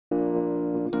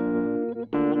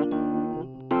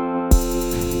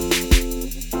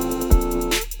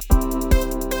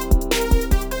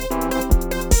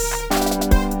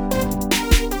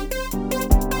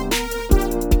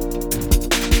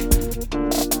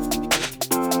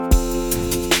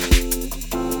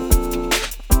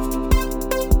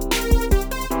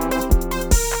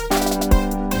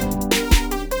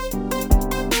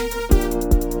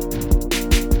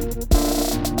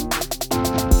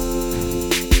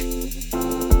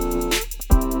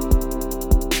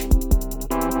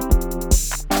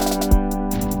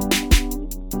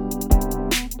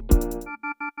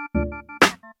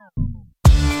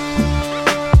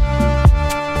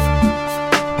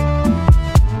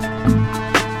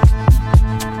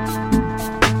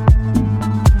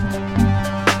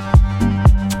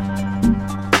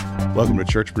Welcome to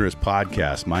Churchpreneurs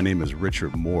Podcast. My name is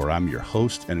Richard Moore. I'm your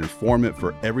host and informant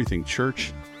for everything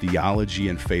church, theology,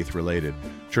 and faith related.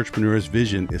 Churchpreneurs'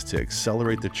 vision is to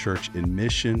accelerate the church in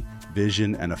mission,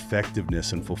 vision, and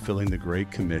effectiveness in fulfilling the Great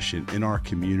Commission in our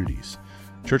communities.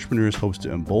 Churchpreneurs hopes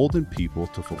to embolden people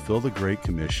to fulfill the Great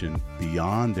Commission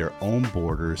beyond their own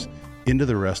borders into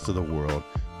the rest of the world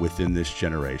within this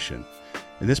generation.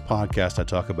 In this podcast, I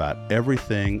talk about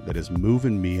everything that is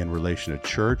moving me in relation to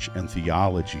church and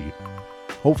theology,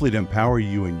 hopefully to empower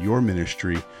you in your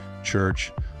ministry,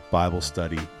 church, Bible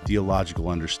study, theological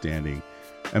understanding,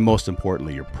 and most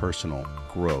importantly, your personal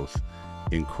growth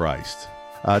in Christ.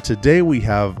 Today we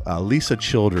have Lisa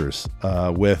Childers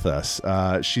with us.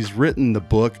 She's written the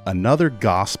book, Another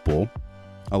Gospel,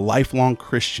 A Lifelong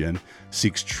Christian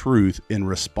Seeks Truth in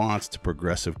Response to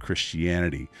Progressive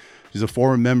Christianity. She's a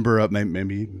former member of,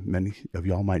 maybe many of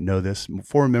y'all might know this,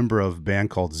 former member of a band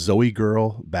called Zoe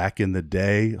Girl back in the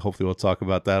day. Hopefully we'll talk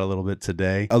about that a little bit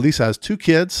today. Lisa has 2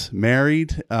 kids,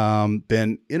 married,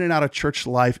 been in and out of church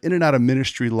life, in and out of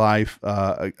ministry life,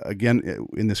 again,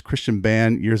 in this Christian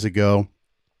band years ago.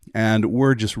 And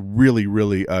we're just really,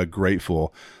 really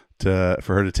grateful for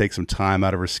her to take some time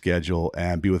out of her schedule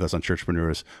and be with us on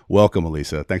Churchpreneurs. Welcome,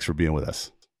 Elisa. Thanks for being with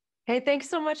us. Hey, thanks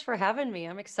so much for having me.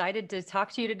 I'm excited to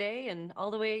talk to you today and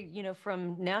all the way,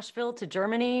 from Nashville to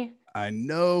Germany. I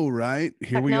know, right?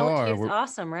 Here we Technology are. is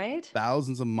awesome, right?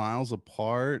 Thousands of miles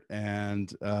apart.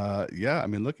 And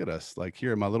look at us. Like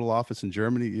here in my little office in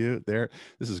Germany, you there.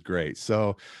 This is great.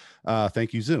 So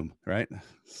thank you, Zoom, right?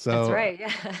 So that's right.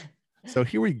 Yeah. So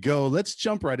here we go. Let's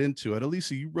jump right into it.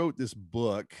 Elisa, you wrote this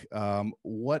book.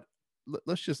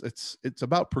 It's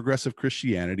about progressive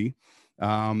Christianity.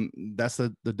 That's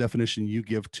the definition you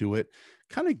give to it.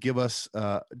 Kind of give us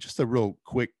just a real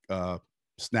quick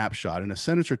snapshot in a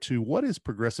sentence or two. What is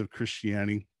progressive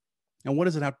Christianity and what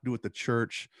does it have to do with the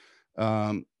church?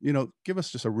 Give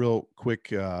us just a real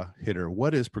quick hitter.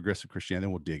 What is progressive Christianity?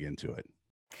 And we'll dig into it.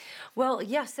 Well,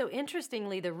 yeah. So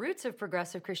interestingly, the roots of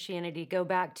progressive Christianity go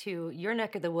back to your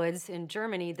neck of the woods in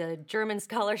Germany, the German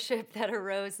scholarship that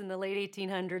arose in the late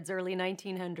 1800s, early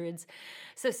 1900s.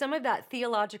 So some of that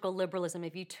theological liberalism,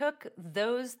 if you took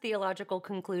those theological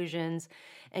conclusions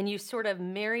and you sort of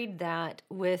married that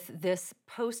with this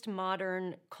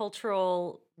postmodern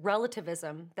cultural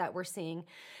relativism that we're seeing,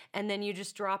 and then you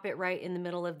just drop it right in the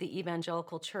middle of the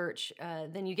evangelical church,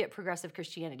 then you get progressive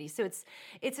Christianity. So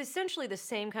it's essentially the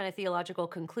same kind of theological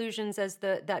conclusions as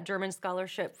that German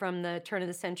scholarship from the turn of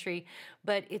the century,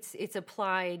 but it's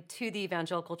applied to the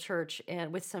evangelical church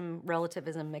and with some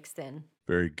relativism mixed in.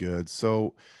 Very good.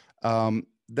 So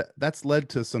that's led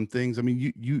to some things. I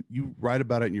mean, you write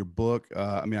about it in your book.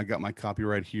 I got my copy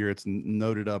right here. It's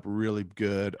noted up really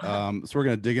good. So we're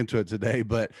going to dig into it today,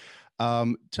 but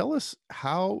tell us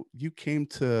how you came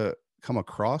to come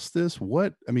across this.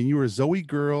 You were a Zoe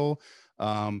Girl,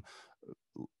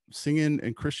 singing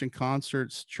in Christian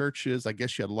concerts, churches. I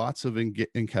guess you had lots of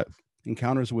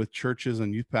encounters with churches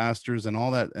and youth pastors and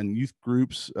all that and youth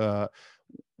groups.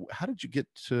 How did you get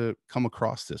to come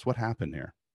across this? What happened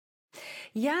there?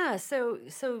 Yeah, so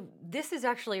this is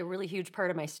actually a really huge part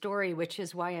of my story, which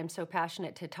is why I'm so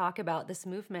passionate to talk about this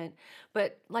movement.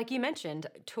 But like you mentioned,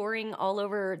 touring all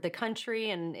over the country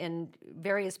and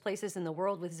various places in the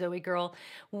world with Zoe Girl,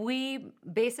 we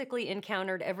basically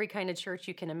encountered every kind of church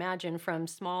you can imagine, from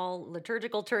small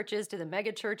liturgical churches to the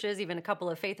mega churches, even a couple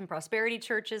of faith and prosperity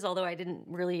churches, although I didn't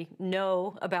really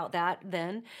know about that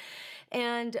then.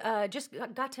 And just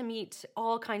got to meet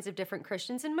all kinds of different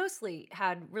Christians and mostly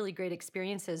had really great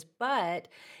experiences. But,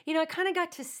 I kind of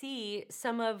got to see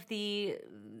some of the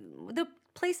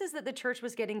places that the church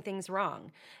was getting things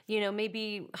wrong.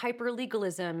 Maybe hyper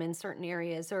legalism in certain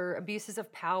areas or abuses of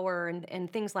power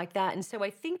and things like that. And so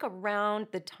I think around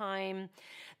the time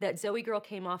that Zoe Girl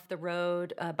came off the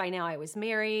road, by now I was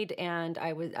married and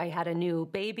I had a new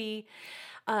baby.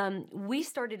 We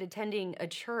started attending a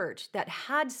church that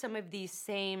had some of these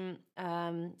same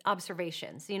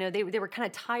observations. They were kind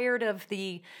of tired of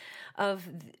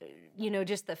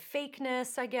just the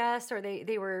fakeness, I guess, or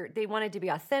they wanted to be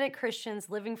authentic Christians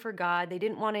living for God. They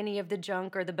didn't want any of the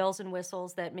junk or the bells and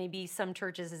whistles that maybe some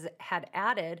churches had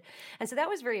added. And so that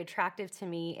was very attractive to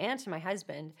me and to my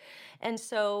husband. And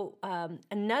so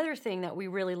another thing that we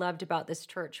really loved about this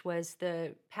church was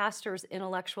the pastor's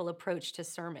intellectual approach to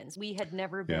sermons. We had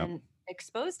never been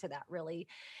exposed to that, really.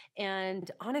 And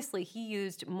honestly, he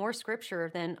used more scripture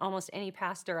than almost any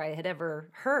pastor I had ever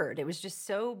heard. It was just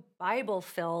so Bible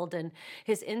filled and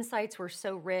his insights were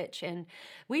so rich, and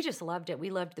we just loved it. We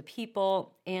loved the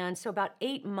people. And so about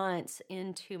 8 months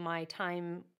into my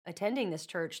time attending this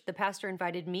church, the pastor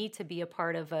invited me to be a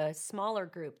part of a smaller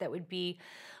group that would be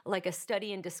like a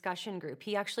study and discussion group.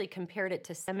 He actually compared it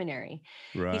to seminary.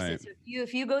 He said, Right. so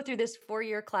if you go through this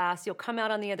 4-year class, you'll come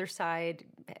out on the other side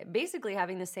basically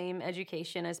having the same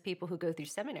education as people who go through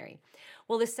seminary.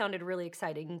 Well, this sounded really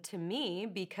exciting to me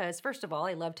because, first of all,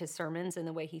 I loved his sermons and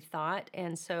the way he thought.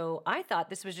 And so I thought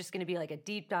this was just going to be like a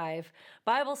deep dive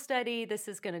Bible study. This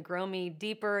is going to grow me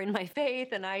deeper in my faith.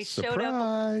 And I showed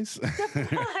up. Surprise.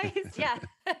 Surprise. Yeah,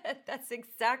 that's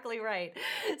exactly right.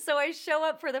 So I show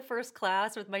up for the first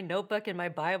class with my notebook and my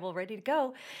Bible ready to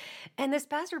go. And this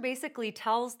pastor basically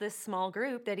tells this small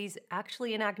group that he's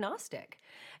actually an agnostic.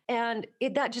 And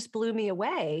that just blew me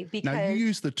away Now, you because,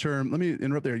 use the term, let me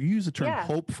interrupt there. You use the term yeah,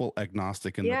 hopeful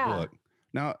agnostic in the yeah. book.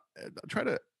 Now,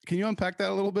 can you unpack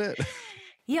that a little bit?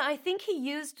 Yeah, I think he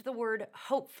used the word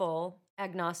hopeful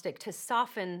agnostic to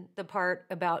soften the part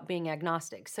about being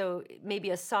agnostic. So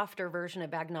maybe a softer version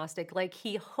of agnostic, like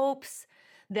he hopes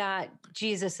that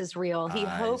Jesus is real. He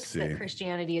I hopes that see.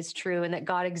 Christianity is true and that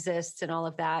God exists and all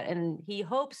of that. And he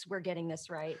hopes we're getting this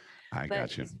right. I But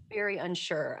got you. he's very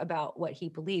unsure about what he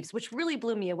believes, which really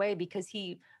blew me away because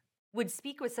he would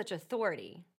speak with such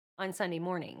authority on Sunday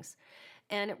mornings.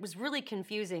 And it was really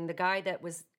confusing, the guy that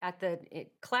was at the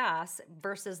class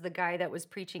versus the guy that was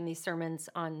preaching these sermons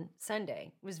on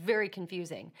Sunday. It was very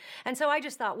confusing. And so I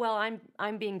just thought, well,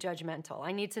 I'm being judgmental.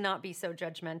 I need to not be so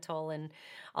judgmental, and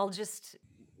I'll just,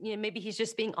 maybe he's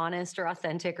just being honest or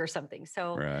authentic or something.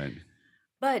 So, Right.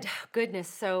 but goodness,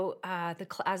 so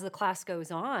as the class goes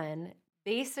on,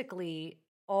 basically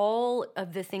all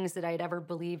of the things that I'd ever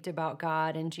believed about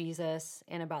God and Jesus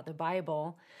and about the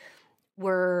Bible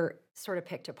were sort of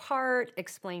picked apart,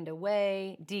 explained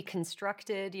away,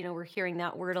 deconstructed. We're hearing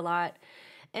that word a lot.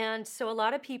 And so a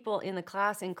lot of people in the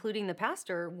class, including the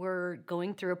pastor, were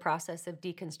going through a process of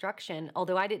deconstruction.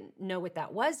 Although I didn't know what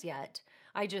that was yet,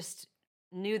 I just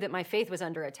knew that my faith was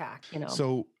under attack.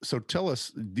 So tell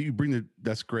us, do you bring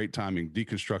that's great timing,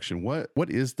 deconstruction. What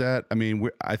is that? I mean,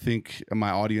 I think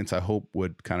my audience, I hope,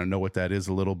 would kind of know what that is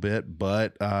a little bit,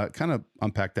 but kind of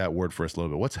unpack that word for us a little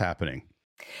bit. What's happening?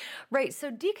 Right. So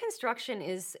deconstruction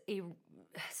is a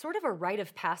sort of a rite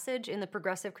of passage in the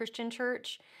progressive Christian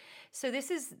church. So this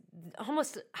is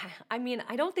almost, I mean,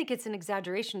 I don't think it's an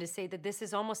exaggeration to say that this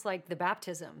is almost like the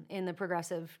baptism in the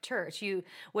progressive church.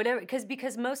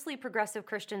 Because mostly progressive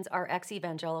Christians are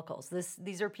ex-evangelicals.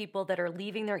 These are people that are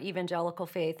leaving their evangelical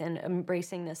faith and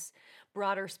embracing this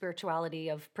broader spirituality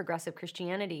of progressive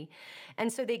Christianity.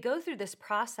 And so they go through this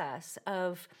process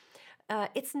of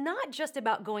it's not just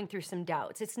about going through some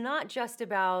doubts. It's not just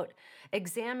about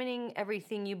examining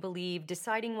everything you believe,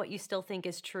 deciding what you still think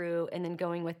is true, and then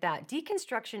going with that.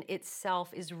 Deconstruction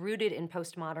itself is rooted in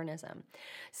postmodernism.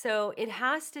 So it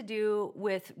has to do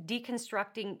with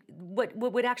deconstructing what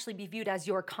would actually be viewed as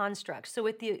your construct. So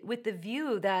with the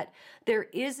view that there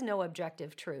is no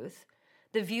objective truth,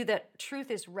 the view that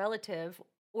truth is relative,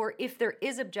 or if there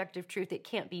is objective truth, it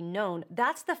can't be known.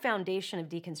 That's the foundation of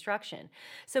deconstruction.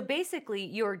 So basically,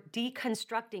 you're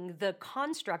deconstructing the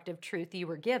construct of truth you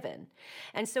were given.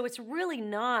 And so it's really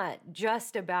not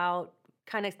just about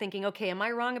kind of thinking, okay, am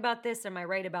I wrong about this? Am I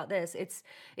right about this?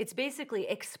 It's basically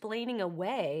explaining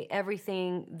away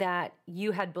everything that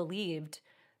you had believed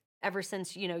ever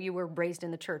since, you were raised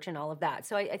in the church and all of that.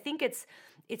 So I think it's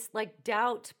like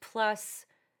doubt plus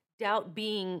doubt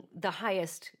being the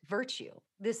highest virtue.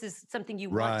 This is something you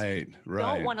want to. You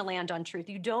don't want to land on truth.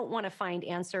 You don't want to find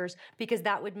answers because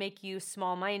that would make you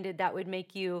small-minded. That would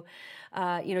make you,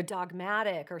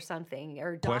 dogmatic or something,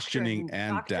 or questioning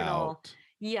and doctrinal. Doubt.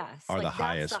 Yes, Are like the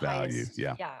highest value.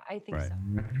 Yeah. Yeah, I think right.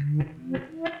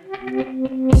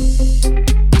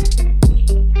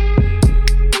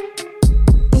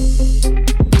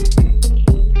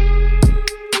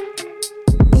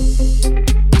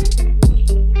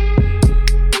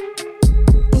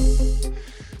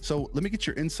 So let me get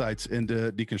your insights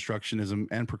into deconstructionism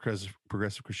and progressive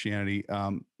Christianity.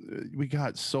 We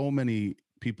got so many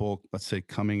people, let's say,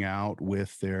 coming out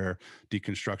with their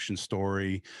deconstruction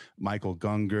story. Michael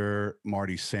Gungor,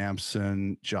 Marty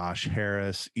Sampson, Josh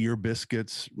Harris, Ear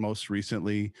Biscuits, most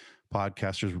recently,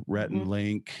 podcasters Rhett and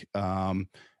Link, and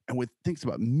with things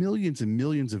about millions and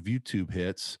millions of YouTube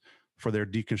hits for their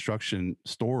deconstruction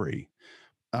story.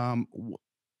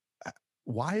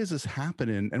 Why is this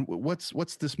happening? And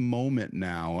what's this moment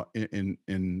now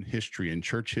in history, in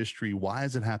church history? Why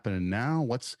is it happening now?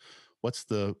 What's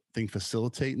the thing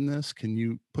facilitating this? Can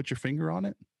you put your finger on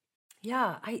it?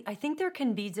 Yeah, I think there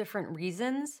can be different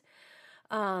reasons.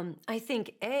 I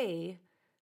think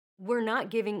we're not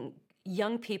giving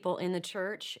young people in the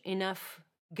church enough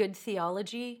good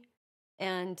theology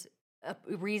and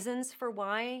reasons for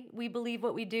why we believe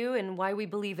what we do and why we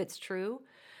believe it's true.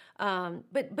 But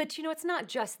it's not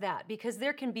just that, because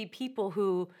there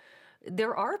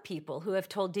are people who have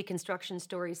told deconstruction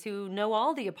stories who know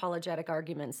all the apologetic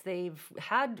arguments. They've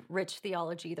had rich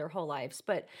theology their whole lives.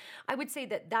 But I would say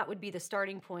that would be the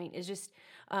starting point, is just,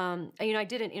 I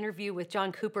did an interview with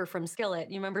John Cooper from Skillet.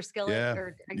 You remember Skillet? Yeah.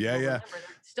 Or I Yeah. don't Yeah. remember,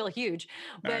 they're still huge.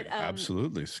 But,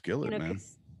 Absolutely. Skillet, man.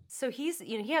 so he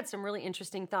had some really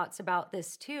interesting thoughts about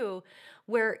this too,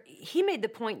 where he made the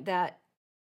point that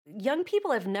young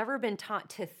people have never been taught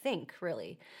to think,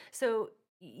 really. So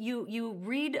you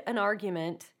read an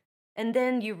argument, and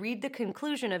then you read the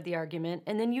conclusion of the argument,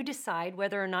 and then you decide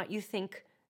whether or not you think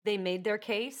they made their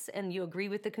case and you agree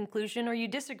with the conclusion or you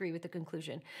disagree with the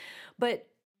conclusion. But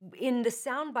in the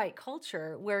soundbite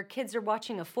culture, where kids are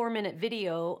watching a 4-minute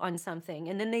video on something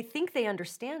and then they think they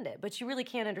understand it, but you really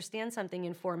can't understand something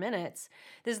in 4 minutes.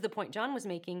 This is the point John was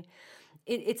making.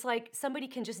 It's like somebody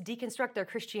can just deconstruct their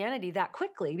Christianity that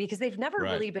quickly because they've never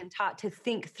Right. really been taught to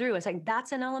think through. It's like,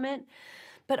 that's an element.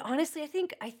 But honestly, I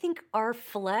think our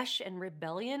flesh and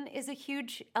rebellion is a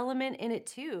huge element in it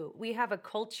too. We have a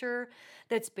culture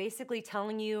that's basically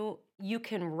telling you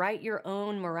can write your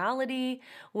own morality,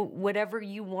 whatever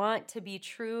you want to be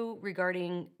true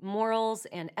regarding morals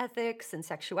and ethics and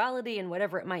sexuality and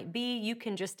whatever it might be. You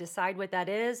can just decide what that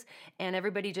is, and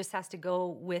everybody just has to go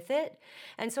with it.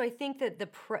 And so I think that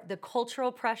the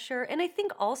cultural pressure, and I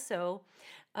think also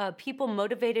people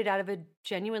motivated out of a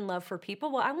genuine love for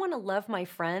people. Well, I want to love my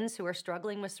friends who are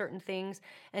struggling with certain things.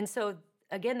 And so,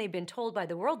 again, they've been told by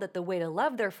the world that the way to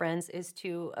love their friends is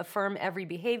to affirm every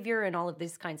behavior and all of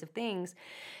these kinds of things.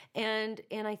 And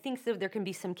I think that there can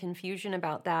be some confusion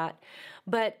about that.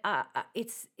 But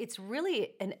it's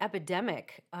really an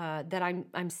epidemic that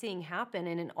I'm seeing happen.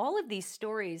 And in all of these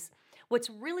stories, what's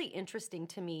really interesting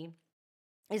to me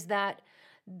is that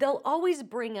they'll always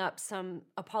bring up some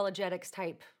apologetics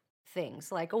type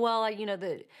things, like, well,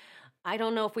 I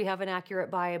don't know if we have an accurate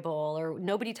Bible, or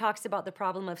nobody talks about the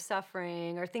problem of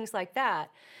suffering, or things like that.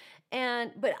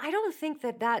 But I don't think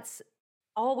that that's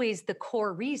always the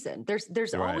core reason. There's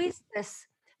Right. always this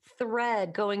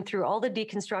thread going through all the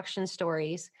deconstruction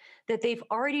stories that they've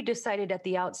already decided at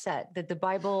the outset that the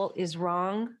Bible is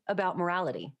wrong about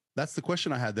morality. That's the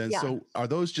question I had then. Yeah. So are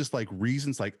those just like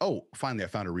reasons, like, oh, finally I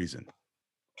found a reason?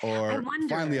 Or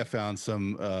finally I found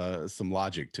some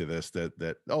logic to this,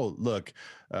 that oh, look,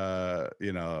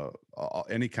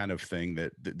 any kind of thing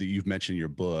that you've mentioned in your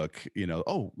book,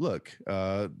 oh, look,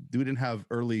 we didn't have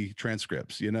early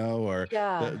transcripts, or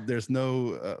there's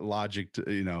no logic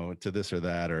to this or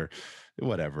that, or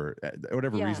whatever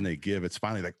reason they give. It's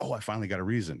finally like, oh, I finally got a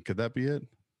reason. Could that be it?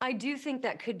 I do think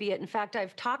that could be it. In fact,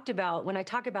 when I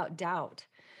talk about doubt,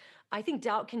 I think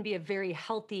doubt can be a very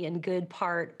healthy and good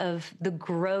part of the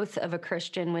growth of a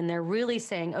Christian, when they're really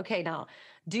saying, okay, now,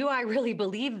 do I really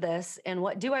believe this? And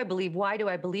what do I believe? Why do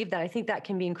I believe that? I think that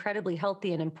can be incredibly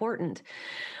healthy and important.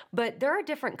 But there are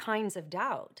different kinds of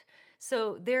doubt.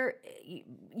 So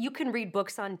you can read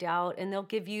books on doubt, and they'll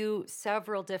give you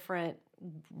several different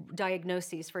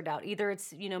diagnoses for doubt. Either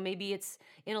it's, maybe it's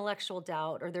intellectual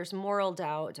doubt, or there's moral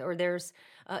doubt, or there's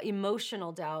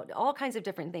emotional doubt, all kinds of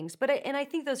different things. But I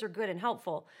think those are good and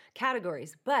helpful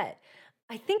categories. But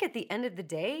I think at the end of the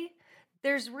day,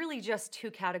 there's really just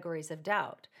two categories of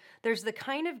doubt. There's the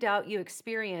kind of doubt you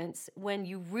experience when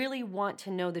you really want to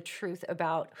know the truth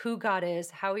about who God is,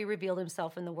 how he revealed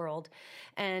himself in the world,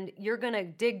 and you're going to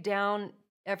dig down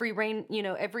every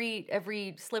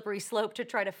slippery slope to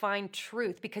try to find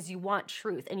truth, because you want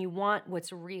truth and you want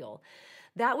what's real.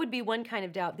 That would be one kind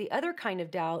of doubt. The other kind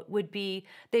of doubt would be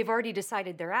they've already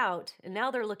decided they're out, and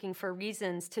now they're looking for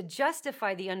reasons to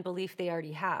justify the unbelief they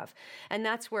already have. And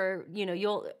that's where,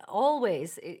 you'll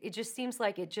always, it just seems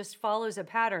like it just follows a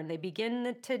pattern. They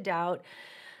begin to doubt.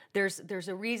 There's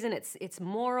a reason. It's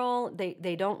moral.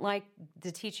 They don't like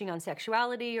the teaching on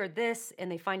sexuality or this, and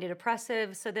they find it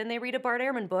oppressive. So then they read a Bart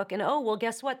Ehrman book, and oh, well,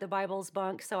 guess what? The Bible's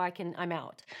bunk, so I'm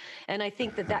out. And I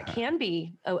think that can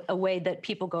be a way that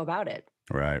people go about it.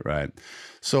 Right.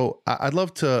 So I'd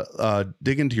love to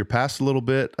dig into your past a little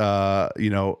bit.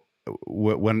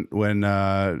 When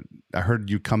I heard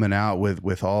you coming out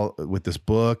with this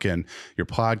book and your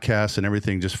podcast and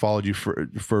everything, just followed you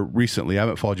for recently. I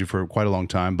haven't followed you for quite a long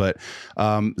time, but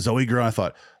Zoe Girl, I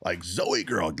thought, like, Zoe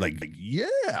Girl, like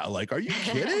yeah, like, are you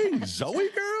kidding? Zoe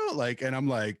Girl, like, and I'm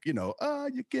like,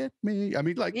 you get me. I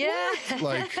mean, like, yeah, what?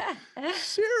 Like,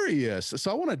 serious.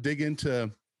 So I want to dig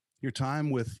into your time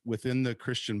within the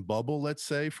Christian bubble, let's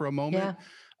say, for a moment.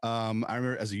 I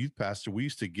remember as a youth pastor, we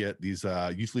used to get these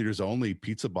youth leaders only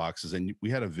pizza boxes, and we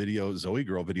had a video, Zoe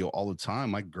Girl video, all the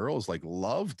time. My girls like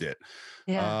loved it.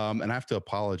 Yeah. And I have to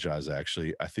apologize.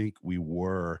 Actually, I think we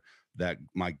were that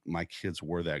my kids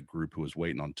were that group who was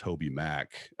waiting on Toby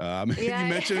Mac. You Yeah.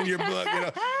 mentioned in your book,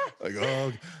 like,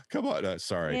 oh, come on,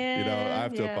 sorry, I Yeah.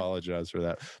 have to Yeah. apologize for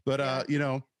that. But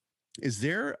Yeah. is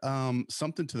there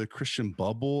something to the Christian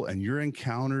bubble and your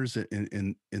encounters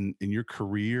in your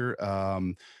career?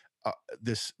 Uh,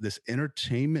 this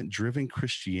entertainment driven Mm.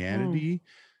 Christianity,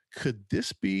 could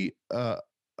this be a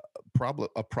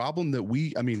problem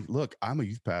that I mean, look, I'm a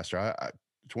youth pastor.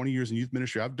 20 years in youth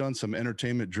ministry, I've done some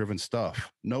entertainment driven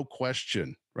stuff, no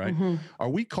question, right? Mhm. Are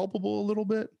we culpable a little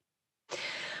bit?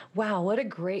 Wow, what a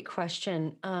great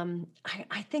question.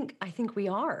 I think we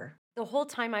are. The whole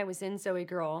time I was in Zoe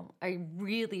Girl, I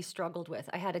really struggled with.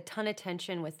 I had a ton of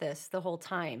tension with this the whole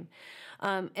time,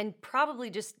 and probably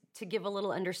just to give a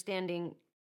little understanding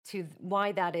to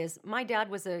why that is. My dad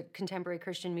was a contemporary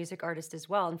Christian music artist as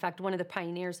well. In fact, one of the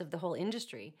pioneers of the whole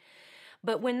industry.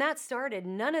 But when that started,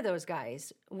 none of those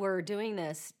guys were doing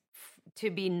this to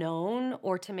be known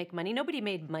or to make money. Nobody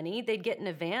made money. They'd get in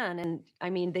a van, and I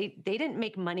mean, they didn't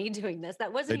make money doing this. That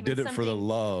They wasn't even did it for the something.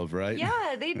 love, right?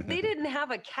 Yeah, they didn't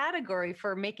have a category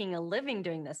for making a living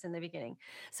doing this in the beginning.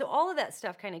 So all of that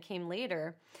stuff kind of came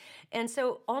later. And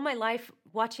so all my life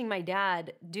watching my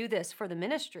dad do this for the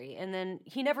ministry, and then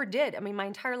he never did. I mean, my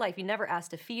entire life, he never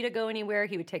asked a fee to go anywhere.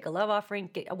 He would take a love offering.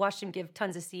 I watched him give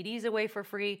tons of CDs away for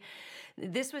free.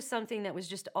 This was something that was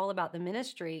just all about the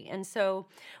ministry. And so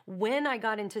when I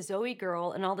got into Zoe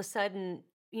Girl, and all of a sudden,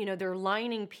 they're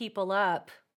lining people up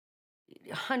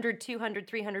 100, 200,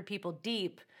 300 people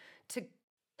deep to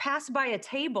pass by a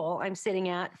table I'm sitting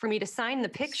at for me to sign the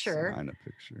picture Sign a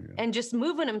picture, yeah. and just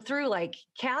moving them through like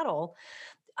cattle.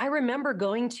 I remember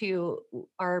going to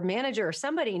our manager or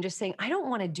somebody and just saying, I don't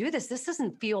want to do this. This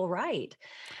doesn't feel right.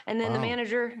 And then Wow.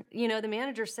 the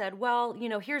manager said, well,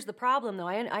 here's the problem though.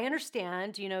 I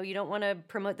understand, you don't want to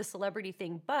promote the celebrity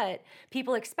thing, but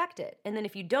people expect it. And then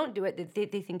if you don't do it,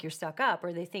 they think you're stuck up,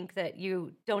 or they think that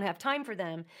you don't have time for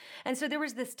them. And so there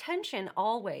was this tension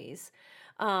always,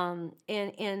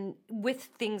 and with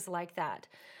things like that.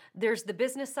 There's the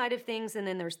business side of things, and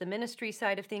then there's the ministry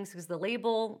side of things, because the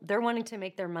label, they're wanting to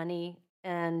make their money,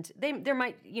 and they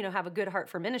might have a good heart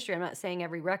for ministry. I'm not saying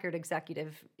every record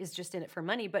executive is just in it for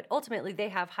money, but ultimately they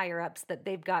have higher ups that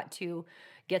they've got to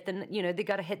get they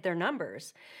got to hit their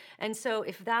numbers. And so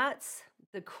if that's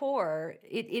the core,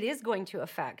 it is going to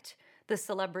affect the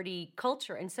celebrity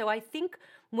culture. And so I think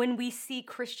when we see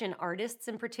Christian artists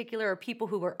in particular, or people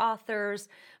who were authors,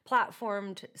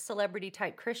 platformed celebrity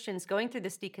type Christians going through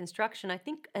this deconstruction, I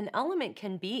think an element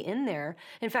can be in there.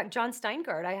 In fact, John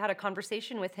Steingart, I had a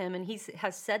conversation with him, and he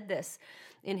has said this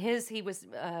in he was,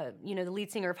 the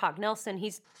lead singer of Hawk Nelson.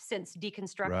 He's since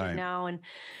deconstructed Right. now, and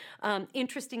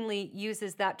interestingly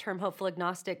uses that term hopeful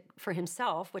agnostic for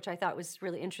himself, which I thought was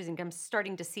really interesting. I'm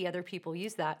starting to see other people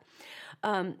use that.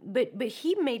 But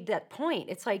he made that point.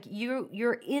 It's like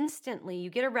you're instantly, you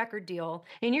get a record deal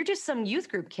and you're just some youth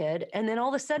group kid, and then all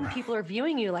of a sudden people are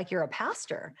viewing you like you're a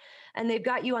pastor, and they've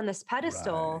got you on this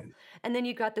pedestal. Right. And then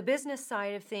you've got the business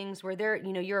side of things where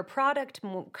you're a product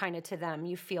kind of to them,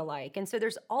 you feel like. And so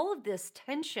there's all of this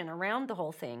tension around the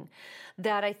whole thing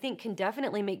that I think can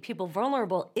definitely make people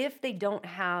vulnerable if they don't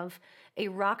have a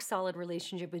rock solid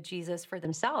relationship with Jesus for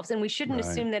themselves. And we shouldn't Right.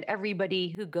 assume that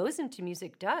everybody who goes into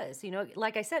music does.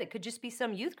 Like I said, it could just be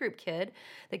some youth group kid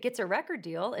that gets a record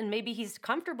deal, and maybe he's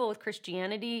comfortable with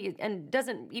Christianity and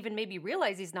doesn't even maybe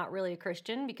realize he's not really a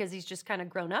Christian because he's just kind of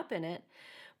grown up in it.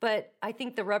 But I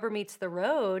think the rubber meets the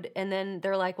road, and then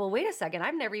they're like, well, wait a second,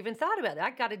 I've never even thought about that.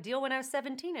 I got a deal when I was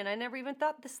 17, and I never even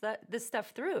thought this stuff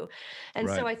through. And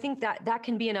so Right. I think that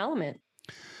can be an element.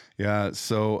 Yeah.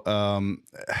 So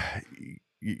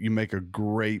you make a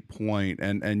great point,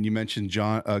 and you mentioned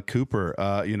John Cooper.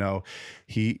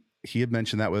 He had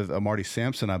mentioned that with Marty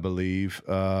Sampson, I believe,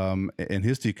 in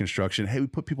his deconstruction. Hey, we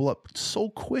put people up so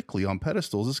quickly on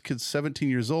pedestals. This kid's 17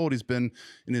 years old. He's been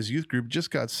in his youth group,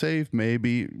 just got saved,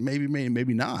 maybe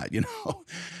not,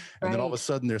 And then all of a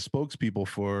sudden they're spokespeople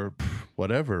for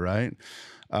whatever, right?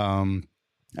 And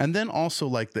then also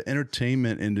like the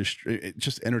entertainment industry,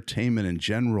 just entertainment in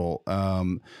general.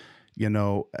 Have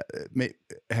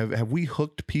we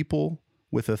hooked people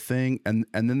with a thing, and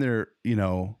then they're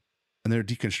and they're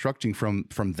deconstructing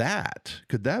from that?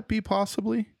 Could that be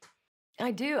possibly?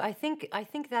 I do. I think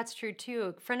that's true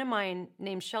too. A friend of mine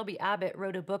named Shelby Abbott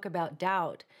wrote a book about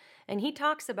doubt, and he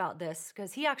talks about this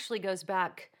because he actually goes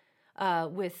back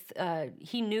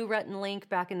he knew Rhett and Link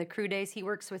back in the Crew days. He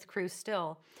works with Crew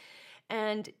still.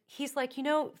 And he's like,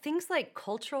 things like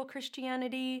cultural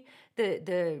Christianity,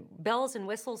 the bells and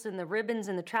whistles and the ribbons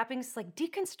and the trappings, like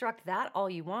deconstruct that all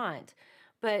you want.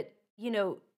 But,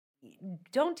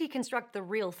 don't deconstruct the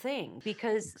real thing,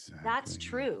 because that's Exactly.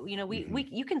 true. Hmm.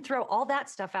 You can throw all that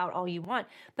stuff out all you want,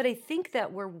 but I think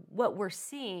that what we're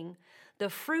seeing the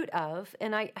fruit of,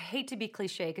 and I hate to be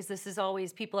cliche because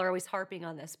people are always harping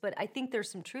on this, but I think there's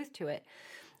some truth to it.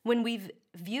 When we've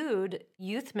viewed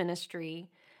youth ministry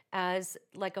as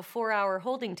like a 4-hour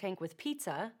holding tank with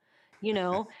pizza, you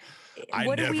know, I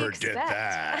what do we never did expect?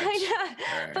 that. I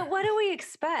know, but what do we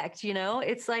expect?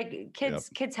 It's like Yep.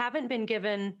 kids haven't been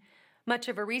given much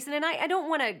of a reason. And I don't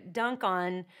want to dunk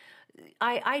on.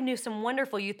 I knew some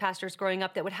wonderful youth pastors growing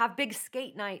up that would have big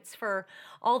skate nights for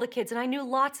all the kids. And I knew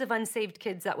lots of unsaved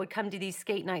kids that would come to these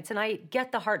skate nights. And I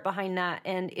get the heart behind that.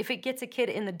 And if it gets a kid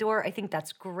in the door, I think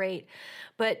that's great.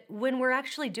 But when we're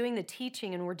actually doing the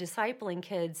teaching and we're discipling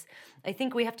kids, I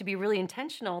think we have to be really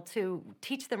intentional to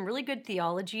teach them really good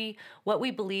theology, what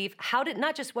we believe,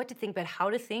 not just what to think, but how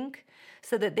to think,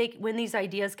 so that when these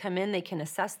ideas come in, they can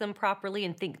assess them properly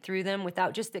and think through them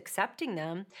without just accepting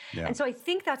them. Yeah. And so I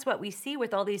think that's what we see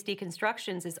with all these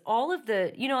deconstructions is all of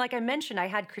the, like I mentioned, I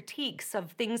had critiques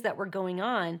of things that were going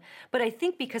on, but I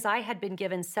think because I had been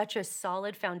given such a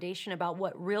solid foundation about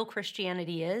what real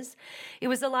Christianity is, it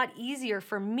was a lot easier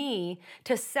for me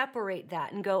to separate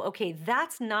that and go, okay,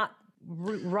 that's not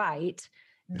right.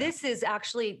 This is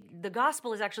actually, the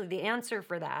gospel is actually the answer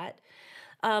for that.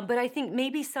 But I think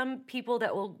maybe some people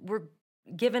that were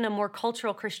given a more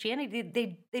cultural Christianity,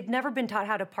 they've never been taught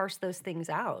how to parse those things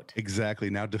out. Exactly.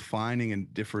 Now, defining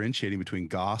and differentiating between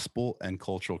gospel and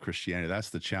cultural Christianity,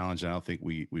 that's the challenge. And I don't think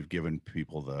we've given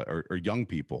people or young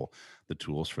people the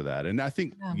tools for that. And I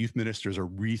think youth ministers are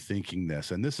rethinking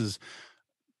this. And this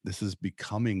is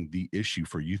becoming the issue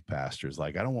for youth pastors.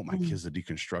 Like, I don't want my kids to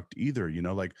deconstruct either.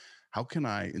 Like, how can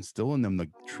I instill in them the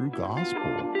true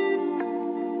gospel?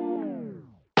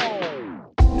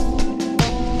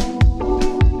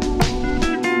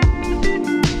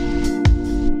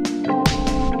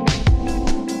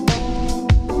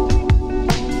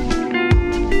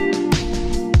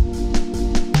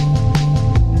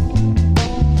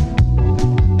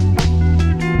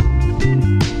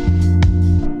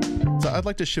 I'd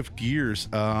like to shift gears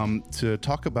to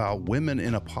talk about women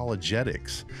in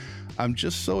apologetics. I'm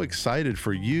just so excited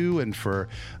for you and for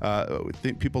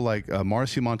people like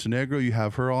Marcia Montenegro. You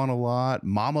have her on a lot.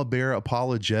 Mama Bear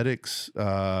Apologetics.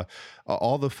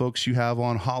 All the folks you have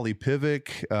on. Holly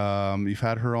Pivik. You've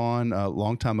had her on a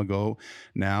long time ago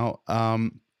now.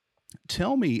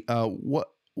 Tell me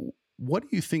what do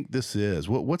you think this is?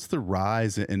 What's the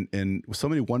rise in so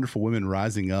many wonderful women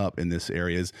rising up in this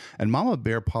areas? And Mama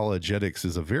Bear Apologetics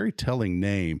is a very telling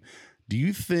name. Do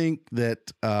you think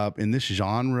that in this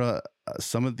genre,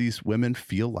 some of these women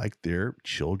feel like their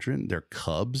children, their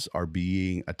cubs, are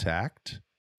being attacked?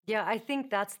 Yeah, I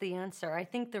think that's the answer. I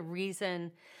think the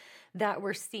reason that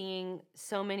we're seeing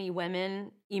so many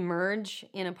women emerge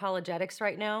in apologetics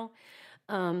right now,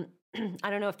 I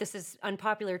don't know if this is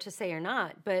unpopular to say or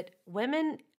not, but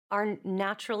women are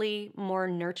naturally more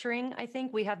nurturing. I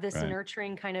think we have this Right.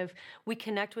 nurturing we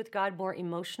connect with God more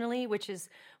emotionally, which is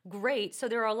great. So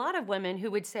there are a lot of women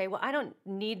who would say, well, I don't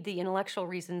need the intellectual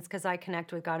reasons because I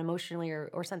connect with God emotionally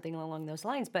or something along those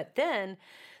lines. But then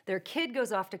their kid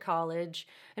goes off to college.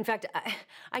 In fact,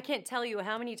 I can't tell you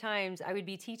how many times I would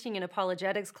be teaching an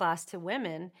apologetics class to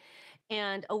women,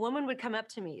 and a woman would come up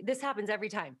to me. This happens every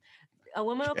time. A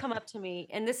woman will come up to me,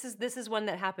 and this is one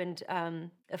that happened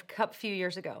a few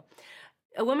years ago.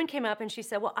 A woman came up and she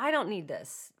said, well, I don't need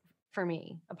this for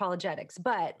me, apologetics,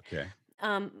 but Okay.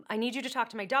 I need you to talk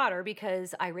to my daughter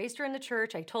because I raised her in the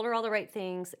church. I told her all the right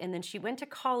things. And then she went to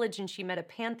college and she met a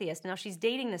pantheist. Now she's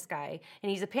dating this guy and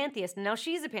he's a pantheist. And now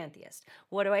she's a pantheist.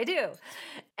 What do I do?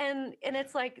 And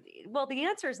it's like, well, the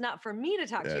answer is not for me to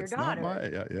talk to your It's not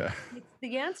daughter. yeah.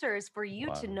 The answer is for you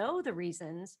Wow. to know the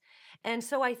reasons. And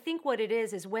so I think what it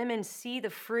is women see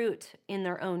the fruit in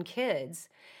their own kids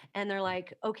and they're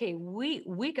like, okay,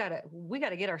 we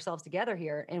gotta get ourselves together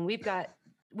here. And we got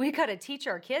to teach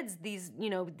our kids these,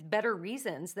 better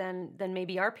reasons than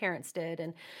maybe our parents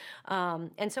did.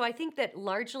 And so I think that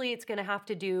largely it's going to have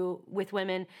to do with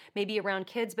women, maybe around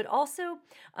kids, but also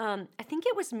I think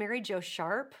it was Mary Jo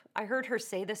Sharp. I heard her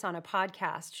say this on a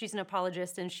podcast. She's an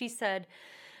apologist, and she said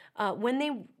when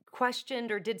they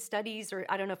questioned or did studies, or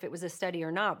I don't know if it was a study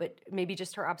or not, but maybe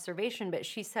just her observation, but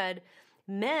she said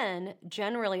men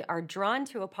generally are drawn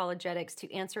to apologetics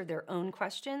to answer their own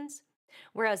questions,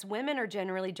 whereas women are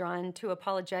generally drawn to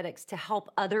apologetics to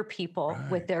help other people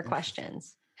with their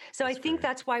questions. So I That's think great.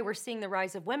 that's why we're seeing the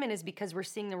rise of women is because we're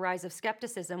seeing the rise of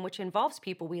skepticism, which involves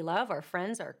people we love, our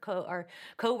friends, our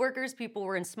coworkers, people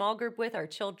we're in small group with, our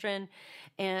children,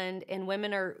 and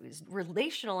women are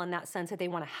relational in that sense that they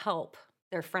want to help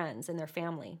their friends and their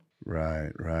family.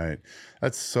 Right, right.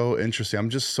 That's so interesting. I'm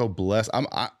just so blessed.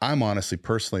 I'm honestly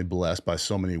personally blessed by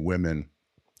so many women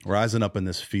rising up in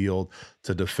this field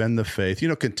to defend the faith.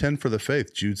 Contend for the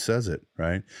faith. Jude says it,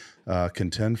 right?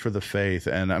 Contend for the faith,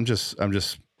 and I'm just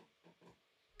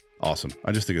awesome.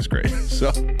 I just think it's great.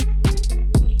 So.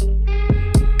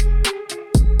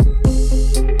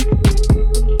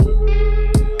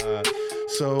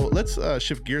 So let's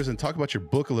shift gears and talk about your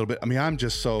book a little bit. I mean, I'm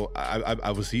just so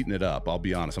I was eating it up. I'll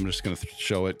be honest. I'm just going to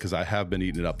show it because I have been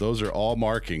eating it up. Those are all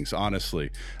markings, honestly.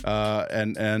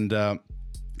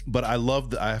 But I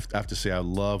love I have to say I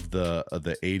love the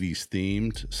 '80s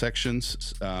themed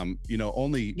sections.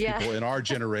 Only Yeah. people in our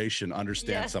generation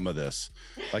understand Yes. some of this.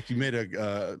 Like you made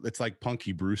it's like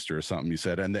Punky Brewster or something you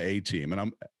said, and the A-Team,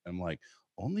 and I'm like,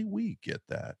 only we get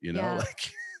that, Yeah.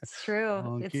 like. It's true.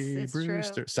 Punky It's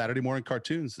Brewster. true. Saturday morning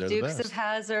cartoons. They're the Dukes of best.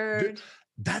 Hazzard.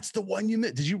 That's the one you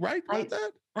missed. Did you write about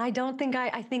that? I don't think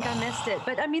I think I missed it.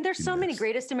 But I mean, there's You so many missed.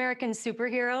 Greatest American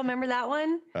Superhero. Remember that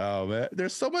one? Oh man,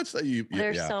 there's so much that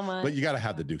There's yeah. so much. But you got to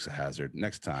have the Dukes of Hazzard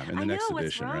next time in the I next know what's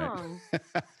edition, wrong.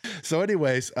 right? So,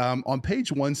 anyways, on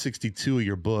page 162 of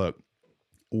your book,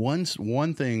 one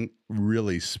thing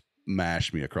really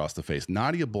smashed me across the face.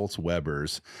 Nadia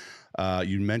Bolz-Weber's.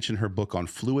 You mentioned her book on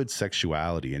fluid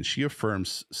sexuality, and she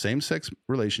affirms same-sex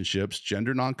relationships,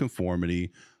 gender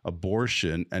nonconformity,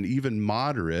 abortion, and even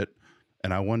moderate.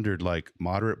 And I wondered, like,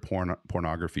 moderate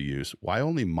pornography use. Why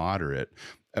only moderate?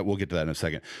 We'll get to that in a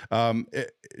second.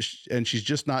 And she's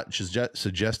just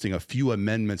suggesting a few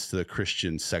amendments to the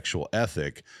Christian sexual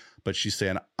ethic, but she's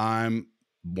saying,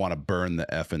 want to burn the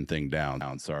effing thing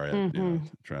down. Sorry.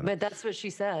 But that's what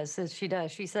she says. She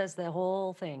does. She says the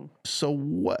whole thing. So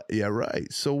what? Yeah, right.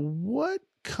 So what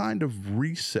kind of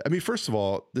reset? I mean, first of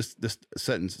all, this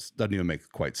sentence doesn't even make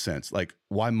quite sense. Like,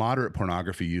 why moderate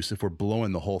pornography use if we're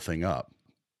blowing the whole thing up?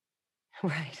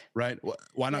 Right. Right.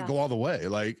 Why not go all the way?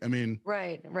 Like, I mean,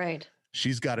 right.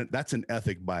 She's got it. That's an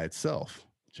ethic by itself.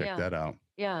 Check that out.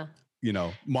 Yeah.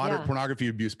 Moderate pornography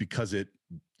abuse because it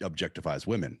objectifies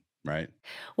women. Right.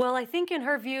 Well, I think in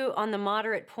her view on the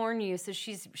moderate porn use is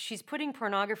she's putting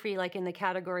pornography like in the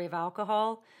category of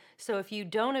alcohol. So if you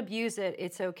don't abuse it,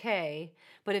 it's okay.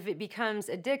 But if it becomes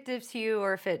addictive to you,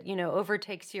 or if it,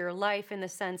 overtakes your life in the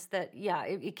sense that,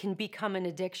 it can become an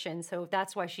addiction. So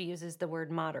that's why she uses the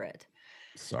word moderate.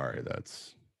 Sorry,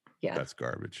 that's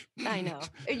garbage. I know.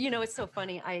 It's so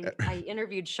funny. I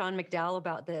interviewed Sean McDowell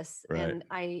about this, right. and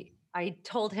I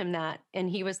told him that, and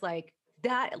he was like,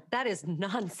 that is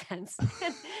nonsense.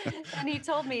 And he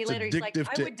told me later, he's like, I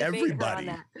would debate everybody.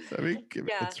 her on that. I mean,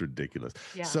 it's ridiculous.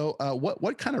 Yeah. So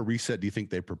what kind of reset do you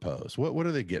think they propose? What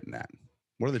are they getting at?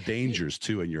 What are the dangers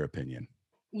too, in your opinion?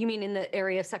 You mean in the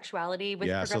area of sexuality with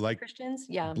progressive Christians?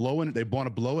 Yeah. They want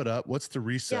to blow it up. What's the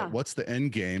reset? Yeah. What's the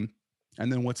end game?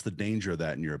 And then what's the danger of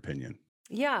that in your opinion?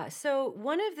 Yeah. So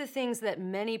one of the things that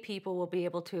many people will be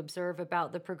able to observe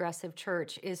about the progressive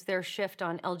church is their shift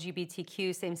on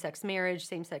LGBTQ, same-sex marriage,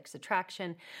 same-sex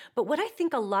attraction. But what I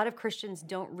think a lot of Christians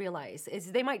don't realize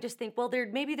is they might just think, well, they're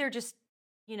just,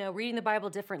 reading the Bible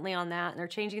differently on that, and they're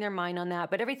changing their mind on that,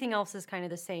 but everything else is kind of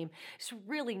the same. It's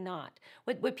really not.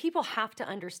 What people have to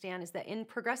understand is that in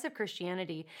progressive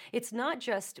Christianity, it's not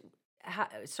just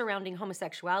surrounding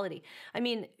homosexuality. I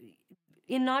mean,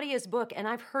 in Nadia's book, and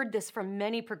I've heard this from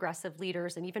many progressive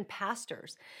leaders and even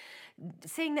pastors,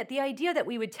 saying that the idea that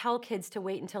we would tell kids to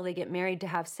wait until they get married to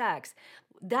have sex,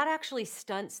 that actually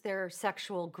stunts their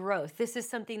sexual growth. This is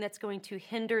something that's going to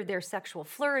hinder their sexual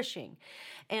flourishing.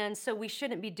 And so we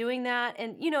shouldn't be doing that.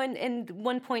 And, and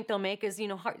one point they'll make is,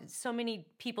 so many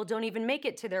people don't even make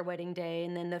it to their wedding day,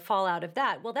 and then the fallout of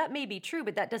that. Well, that may be true,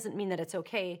 but that doesn't mean that it's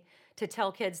okay to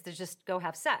tell kids to just go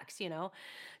have sex,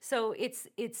 So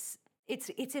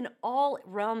it's in all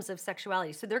realms of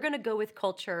sexuality. So they're going to go with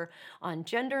culture on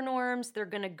gender norms. They're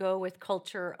going to go with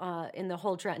culture in the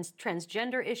whole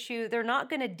transgender issue. They're not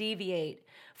going to deviate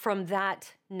from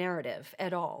that narrative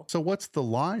at all. So what's the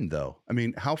line, though? I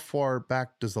mean, how far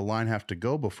back does the line have to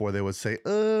go before they would say,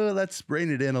 let's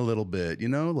rein it in a little bit,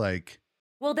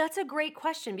 Well, that's a great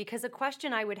question, because a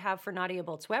question I would have for Nadia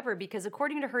Bolz-Weber, because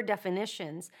according to her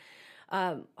definitions,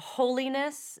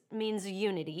 holiness means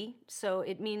unity. So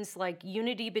it means like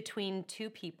unity between two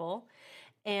people.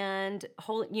 and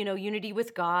whole, unity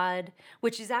with God,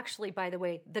 which is actually, by the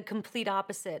way, the complete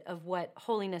opposite of what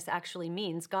holiness actually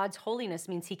means. God's holiness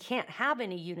means he can't have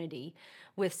any unity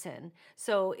with sin.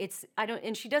 So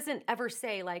and she doesn't ever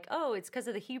say like, oh, it's because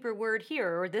of the Hebrew word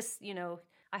here, or this,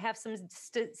 I have some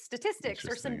statistics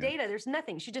or some Interesting. Yeah. data. There's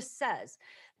nothing. She just says,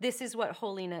 this is what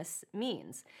holiness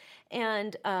means.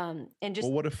 And just,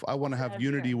 Well, what if I want to have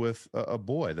unity with a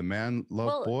boy, the man love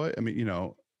well, boy? I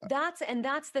mean,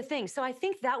 that's the thing. So I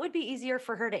think that would be easier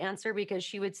for her to answer, because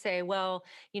she would say, well,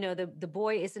 the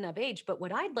boy isn't of age. But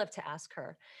what I'd love to ask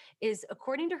her is,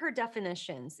 according to her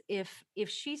definitions, if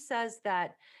she says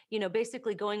that,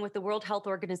 basically going with the World Health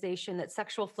Organization, that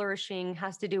sexual flourishing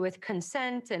has to do with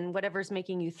consent and whatever's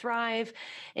making you thrive,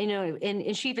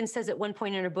 and she even says at one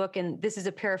point in her book, and this is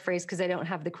a paraphrase because I don't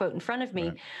have the quote in front of me,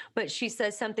 right. but she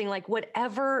says something like,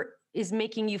 whatever is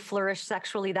making you flourish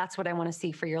sexually, that's what I want to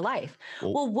see for your life.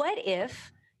 Well, what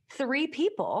if 3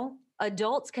 people,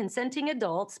 consenting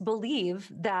adults,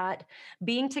 believe that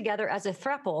being together as a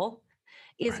throuple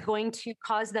is Right. going to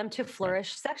cause them to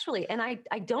flourish sexually? And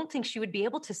I don't think she would be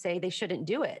able to say they shouldn't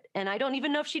do it. And I don't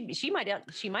even know if she might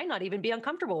not even be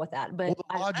uncomfortable with that. But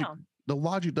the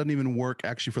logic doesn't even work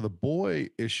actually for the boy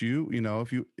issue,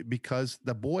 because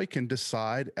the boy can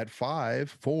decide at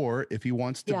 4 if he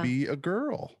wants to be a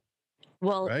girl.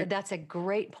 Well, right? That's a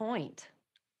great point.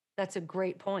 That's a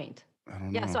great point. I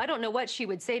don't Yeah, know. so I don't know what she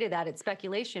would say to that. It's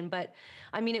speculation, but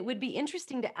I mean, it would be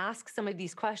interesting to ask some of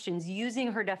these questions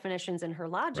using her definitions and her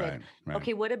logic. Right.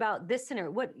 Okay, what about this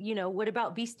sinner? What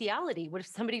about bestiality? What if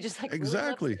somebody just like really loves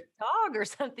Exactly. their dog or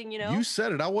something, You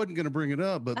said it. I wasn't going to bring it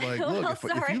up, but like, Well, look,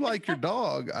 if you like your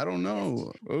dog, I don't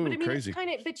know. But Oh, I mean, crazy.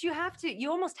 but you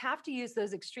almost have to use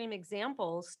those extreme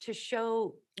examples to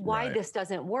show why Right. this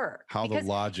doesn't work. How the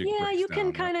logic yeah, breaks you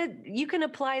can down, you can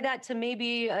apply that to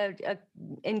maybe a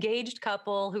engaged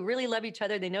couple who really love each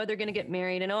other. They know they're going to get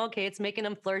married, and okay, it's making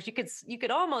them flourish. You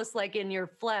could almost, like in your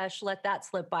flesh, let that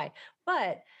slip by,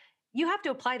 but you have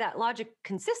to apply that logic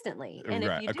consistently. And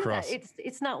if you do that,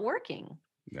 it's not working.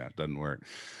 Yeah, it doesn't work.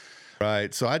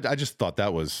 Right. So I just thought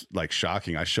that was like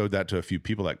shocking. I showed that to a few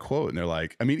people, that quote, and they're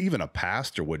like, I mean, even a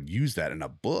pastor would use that in a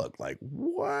book. Like,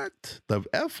 what? The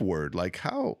F word? Like,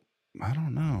 how? I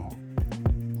don't know.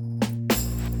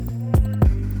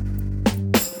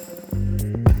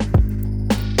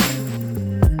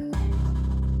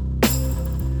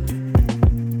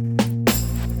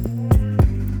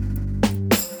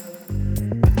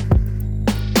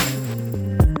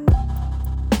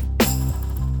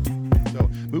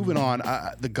 Moving on,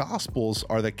 the Gospels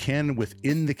are the canon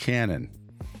within the canon.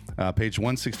 Page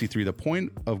 163, the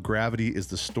point of gravity is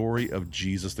the story of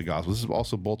Jesus, the Gospel. This is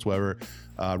also Bolz-Weber.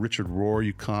 Richard Rohr,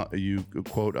 you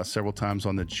quote several times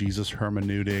on the Jesus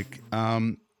hermeneutic.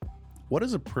 What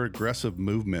does a progressive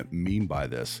movement mean by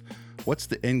this? What's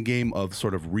the end game of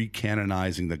sort of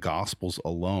recanonizing the Gospels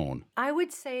alone? I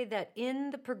would say that in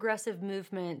the progressive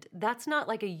movement, that's not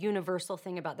like a universal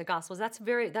thing about the Gospels. That's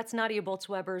Nadia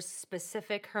Bolz-Weber's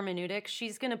specific hermeneutic.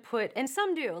 She's going to put, and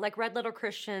some do, like Red Letter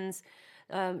Christians,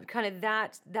 kind of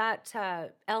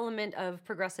that element of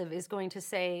progressive is going to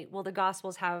say, well, the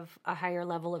Gospels have a higher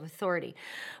level of authority.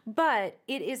 But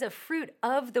it is a fruit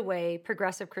of the way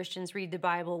progressive Christians read the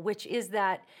Bible, which is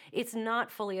that it's not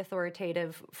fully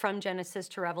authoritative from Genesis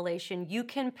to Revelation. You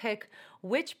can pick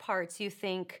which parts you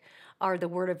think are the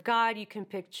Word of God. You can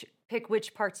pick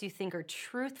which parts you think are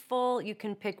truthful. You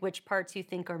can pick which parts you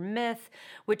think are myth,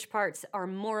 which parts are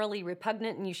morally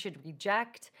repugnant and you should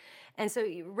reject. And so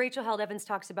Rachel Held Evans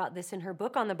talks about this in her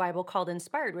book on the Bible called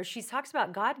Inspired, where she talks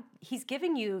about God. He's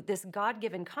giving you this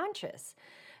God-given conscience.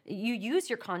 You use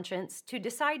your conscience to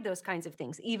decide those kinds of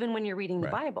things, even when you're reading the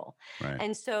Bible. Right.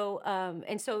 And so,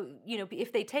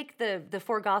 if they take the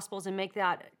 4 Gospels and make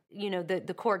that,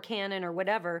 the core canon or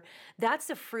whatever, that's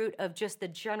a fruit of just the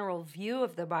general view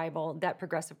of the Bible that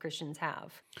progressive Christians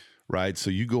have. Right. So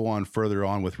you go on further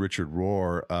on with Richard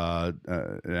Rohr.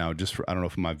 Now, I don't know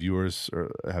if my viewers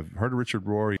have heard of Richard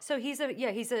Rohr. So he's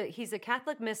a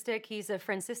Catholic mystic. He's a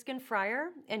Franciscan friar,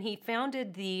 and he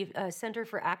founded the Center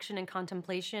for Action and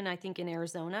Contemplation, I think, in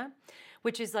Arizona,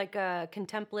 which is like a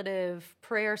contemplative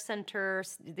prayer center.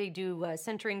 They do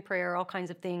centering prayer, all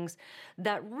kinds of things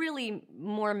that really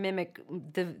more mimic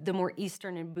the more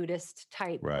Eastern and Buddhist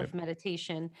type of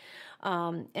meditation.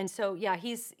 And so, yeah,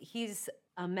 he's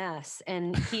a mess,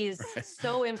 and he's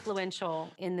so influential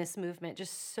in this movement,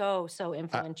 just so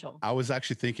influential. I was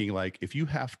actually thinking, like, if you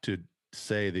have to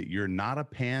say that you're not a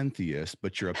pantheist,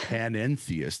 but you're a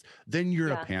panentheist, then you're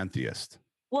a pantheist.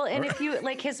 Well, and if you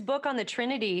like his book on the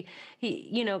Trinity,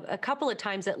 a couple of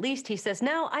times at least he says,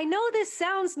 "Now, I know this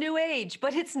sounds new age,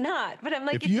 but it's not." But I'm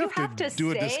like, If if you you have to have to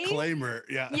do a say, disclaimer,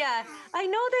 yeah. yeah, I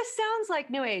know this sounds like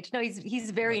new age. No, he's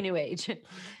Yeah. very new age.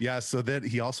 Yeah. So then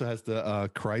he also has the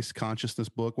Christ consciousness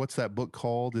book. What's that book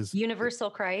called? Is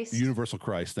Universal Christ. Universal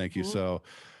Christ. Thank you. Mhm. So,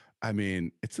 I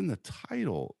mean, it's in the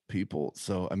title, people.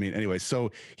 So, I mean, anyway,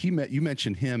 so you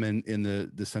mentioned him in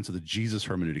the sense of the Jesus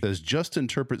hermeneutic. It says, just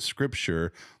interpret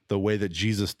scripture the way that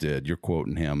Jesus did. You're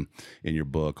quoting him in your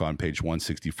book on page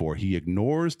 164. He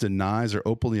ignores, denies, or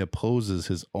openly opposes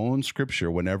his own scripture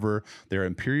whenever they're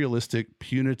imperialistic,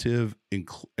 punitive,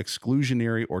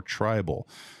 exclusionary, or tribal.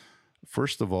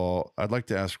 First of all, I'd like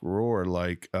to ask Roar,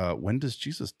 like, when does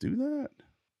Jesus do that?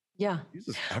 Yeah.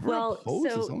 Jesus ever Well,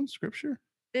 oppose his own scripture?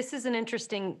 this is an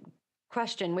interesting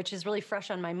question, which is really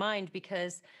fresh on my mind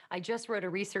because I just wrote a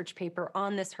research paper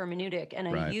on this hermeneutic and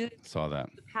I Right. used Saw that.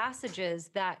 the passages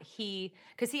that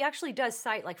because he actually does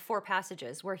cite like 4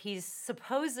 passages where he's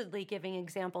supposedly giving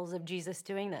examples of Jesus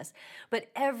doing this. But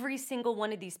every single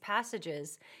one of these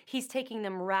passages, he's taking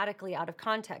them radically out of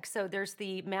context. So there's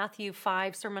the Matthew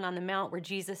 5 Sermon on the Mount where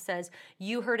Jesus says,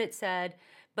 "You heard it said,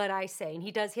 but I say," and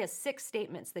he has 6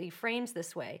 statements that he frames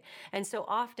this way. And so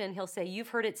often he'll say, "You've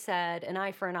heard it said, an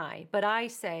eye for an eye, but I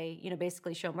say,"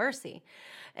 basically show mercy.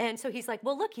 And so he's like,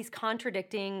 well, look, he's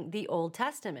contradicting the Old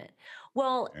Testament.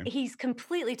 Well, Okay. he's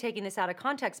completely taking this out of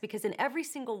context because in every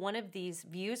single one of these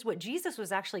views, what Jesus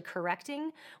was actually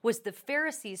correcting was the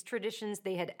Pharisees' traditions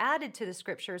they had added to the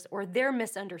scriptures or their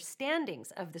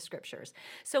misunderstandings of the scriptures.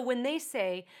 So when they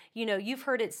say, "You've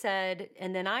heard it said,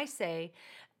 and then I say,"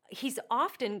 he's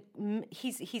often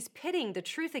he's pitting the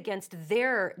truth against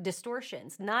their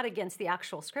distortions, not against the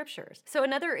actual scriptures. So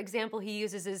another example he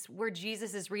uses is where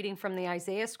Jesus is reading from the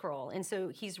Isaiah scroll. And so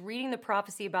he's reading the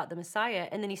prophecy about the Messiah,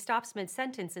 and then he stops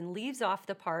mid-sentence and leaves off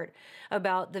the part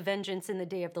about the vengeance in the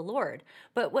day of the Lord.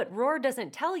 But what Rohr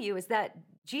doesn't tell you is that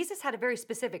Jesus had a very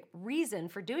specific reason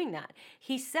for doing that.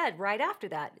 He said right after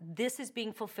that, "This is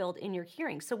being fulfilled in your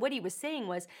hearing." So what he was saying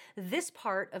was, this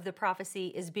part of the prophecy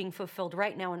is being fulfilled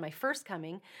right now in my first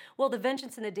coming. Well, the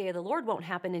vengeance in the day of the Lord won't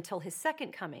happen until his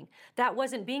second coming. That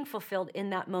wasn't being fulfilled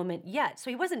in that moment yet. So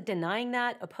he wasn't denying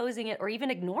that, opposing it, or even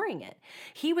ignoring it.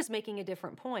 He was making a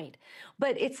different point.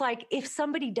 But it's like, if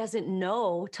somebody doesn't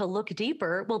know to look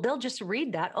deeper, well, they'll just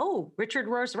read that. "Oh, Richard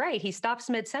Rohr's right. He stops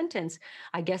mid-sentence.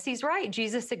 I guess he's right.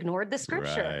 Jesus ignored the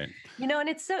scripture." Right. And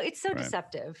it's so Right.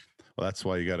 deceptive. Well, that's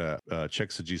why you gotta check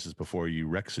exegesis before you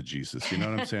rexegesis. You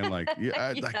know what I'm saying? Like,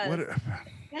 yeah, like what?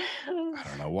 I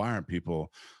don't know. Why aren't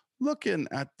people looking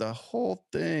at the whole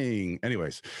thing?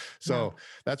 Anyways, so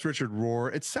that's Richard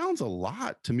Rohr. It sounds a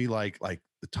lot to me like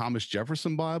the Thomas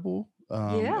Jefferson Bible.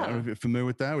 I don't know if you're familiar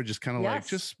with that. We're just kind of like, Yes.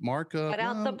 just mark up. Cut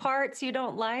out the parts you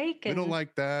don't like. We don't And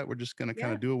like that. We're just going to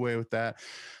kind Yeah. of do away with that.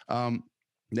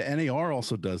 The NAR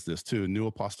also does this too. New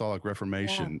Apostolic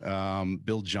Reformation.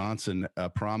 Bill Johnson, a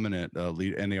prominent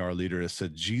NAR leader, has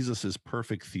said Jesus is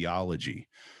perfect theology.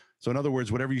 So in other words,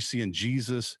 whatever you see in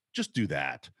Jesus, just do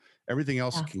that. Everything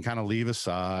else Yeah. can kind of leave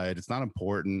aside. It's not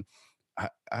important.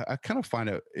 I kind of find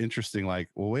it interesting. Like,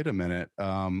 well, wait a minute.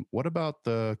 What about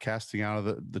the casting out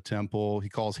of the temple? He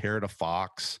calls Herod a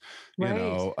fox,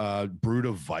 Right. Brood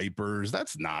of vipers.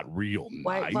 That's not real nice.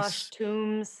 Whitewashed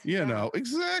tombs.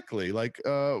 Exactly. Like,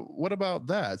 what about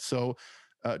that? So,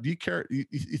 do you care? You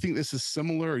think this is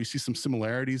similar, or you see some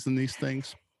similarities in these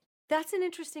things? That's an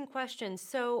interesting question.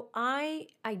 So I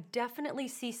definitely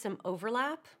see some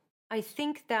overlap. I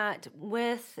think that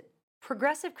with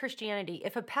progressive Christianity,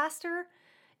 if a pastor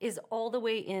is all the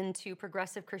way into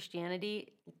progressive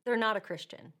Christianity, they're not a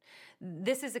Christian.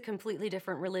 This is a completely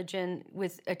different religion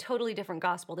with a totally different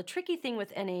gospel. The tricky thing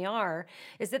with NAR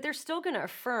is that they're still going to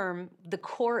affirm the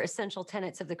core essential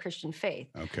tenets of the Christian faith.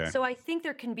 Okay. So I think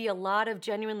there can be a lot of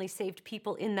genuinely saved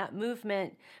people in that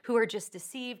movement who are just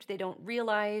deceived. They don't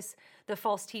realize the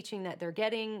false teaching that they're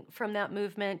getting from that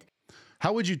movement.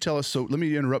 How would you tell us? So let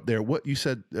me interrupt there. What you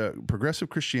said, progressive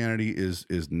Christianity is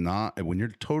not, when you're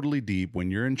totally deep, when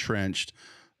you're entrenched,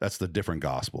 that's the different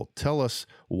gospel. Tell us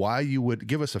why you would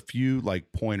give us a few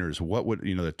like pointers. What would,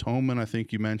 the atonement, I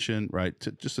think you mentioned, right?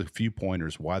 Just a few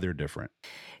pointers why they're different.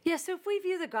 Yeah, so if we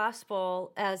view the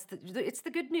gospel as it's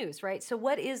the good news, right? So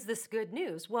what is this good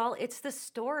news? Well, it's the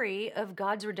story of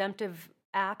God's redemptive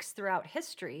acts throughout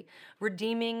history,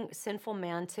 redeeming sinful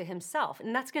man to himself.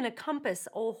 And that's going to compass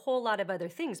a whole lot of other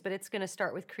things, but it's going to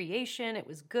start with creation. It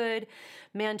was good.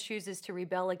 Man chooses to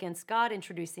rebel against God,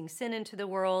 introducing sin into the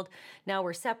world. Now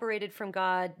we're separated from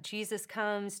God. Jesus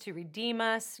comes to redeem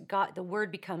us. God, the Word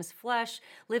becomes flesh,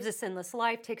 lives a sinless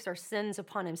life, takes our sins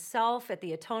upon himself at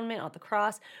the atonement on the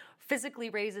cross, physically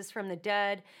raises from the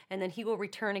dead, and then he will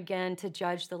return again to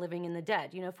judge the living and the dead.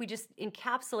 If we just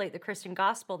encapsulate the Christian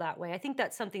gospel that way, I think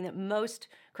that's something that most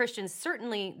Christians,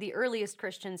 certainly the earliest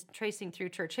Christians tracing through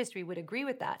church history, would agree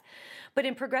with that. But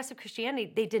in progressive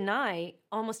Christianity, they deny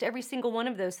almost every single one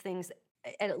of those things,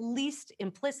 at least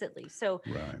implicitly. So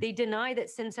they deny that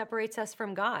sin separates us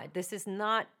from God. This is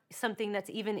not something that's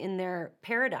even in their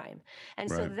paradigm. And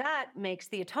so that makes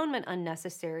the atonement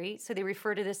unnecessary. So they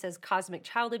refer to this as cosmic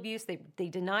child abuse. They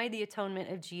deny the atonement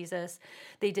of Jesus.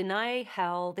 They deny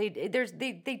hell.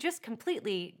 They just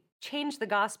completely change the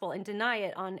gospel and deny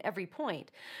it on every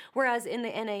point. Whereas in the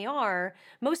NAR,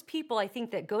 most people, I think,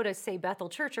 that go to, say, Bethel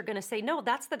Church are going to say, no,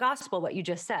 that's the gospel, what you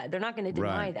just said. They're not going to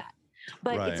deny that.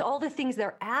 But it's all the things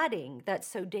they're adding that's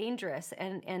so dangerous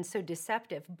and so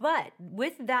deceptive. But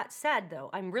with that said,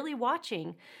 though, I'm really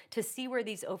watching to see where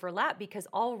these overlap, because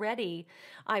already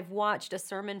I've watched a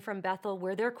sermon from Bethel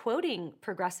where they're quoting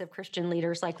progressive Christian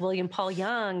leaders like William Paul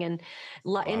Young, and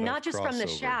not just from the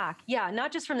Shack. Yeah,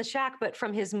 not just from the Shack, but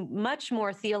from his much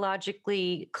more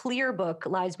theologically clear book,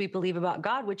 Lies We Believe About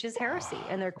God, which is heresy.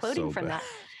 And they're quoting from that.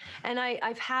 And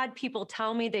I've had people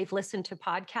tell me they've listened to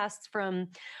podcasts from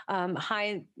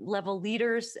high-level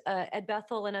leaders at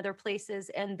Bethel and other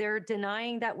places, and they're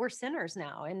denying that we're sinners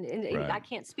now. And I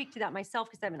can't speak to that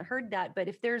myself because I haven't heard that. But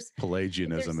if there's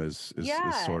Pelagianism is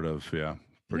sort of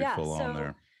pretty full on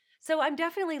there. So I'm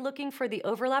definitely looking for the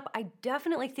overlap. I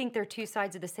definitely think they're two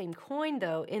sides of the same coin,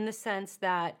 though, in the sense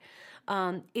that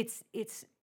it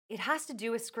has to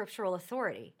do with scriptural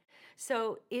authority.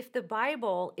 So if the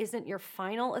Bible isn't your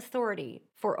final authority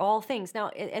for all things, now,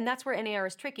 and that's where NAR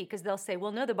is tricky, because they'll say,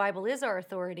 well, no, the Bible is our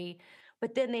authority,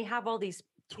 but then they have all these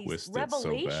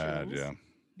revelations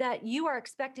that you are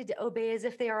expected to obey as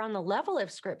if they are on the level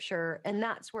of Scripture, and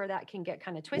that's where that can get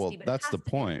kind of twisty. Well, but that's the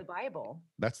point. The Bible.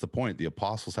 That's the point. The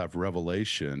apostles have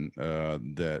revelation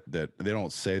that they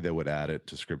don't say they would add it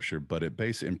to Scripture, but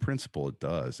in principle it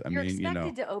does. You're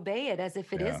expected to obey it as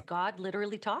if it is God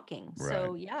literally talking.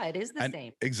 So it is the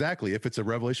same. Exactly. If it's a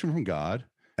revelation from God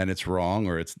and it's wrong,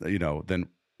 or it's then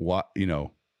what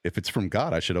if it's from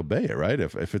God, I should obey it, right?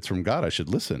 If it's from God, I should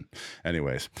listen.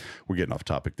 Anyways, we're getting off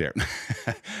topic there.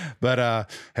 But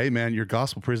hey, man, your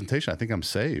gospel presentation, I think I'm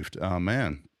saved.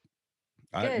 Man,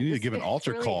 you need to give an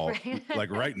altar call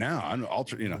like right now. I'm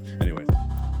altar, Anyways.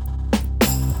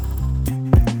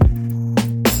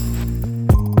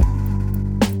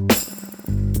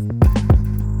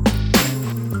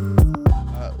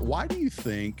 Why do you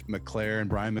think Brian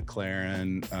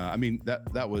McLaren,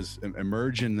 that was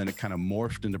emergent, then it kind of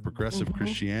morphed into progressive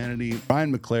Christianity.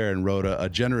 Brian McLaren wrote a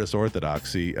Generous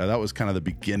Orthodoxy. That was kind of the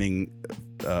beginnings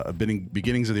of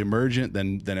the emergent,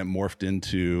 then it morphed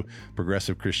into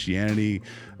progressive Christianity.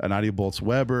 Nadia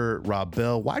Bolz-Weber, Rob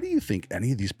Bell. Why do you think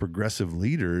any of these progressive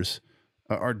leaders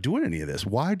are doing any of this?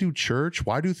 Why do church?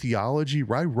 Why do theology?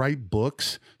 Why write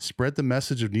books, spread the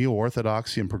message of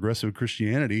neo-orthodoxy and progressive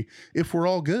Christianity if we're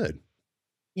all good?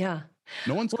 Yeah.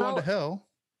 No one's going to hell.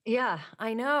 Yeah,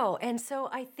 I know. And so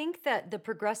I think that the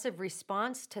progressive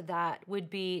response to that would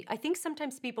be, I think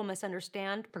sometimes people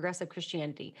misunderstand progressive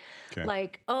Christianity. Okay.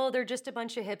 Like, oh, they're just a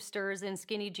bunch of hipsters in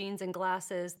skinny jeans and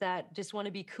glasses that just want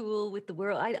to be cool with the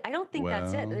world. I don't think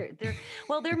that's it.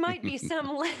 There might be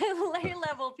some lay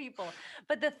level people,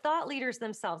 but the thought leaders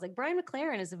themselves, like Brian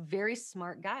McLaren is a very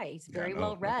smart guy. He's very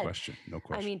well read. No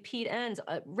question. I mean, Pete Enns,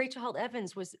 Rachel Held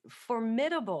Evans was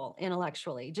formidable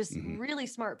intellectually, just really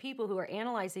smart people who are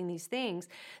analyzing these things.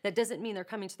 That doesn't mean they're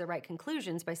coming to the right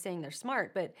conclusions by saying they're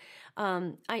smart, but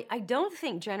I don't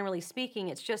think, generally speaking,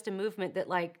 it's just a movement that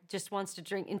just wants to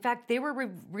drink. In fact, they were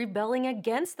rebelling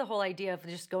against the whole idea of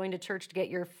just going to church to get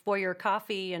your foyer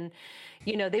coffee, and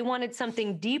they wanted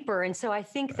something deeper. And so I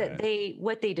think that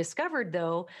what they discovered,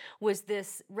 though, was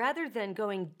this: rather than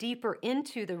going deeper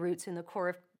into the roots and the core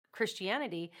of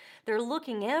Christianity, they're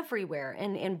looking everywhere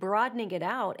and broadening it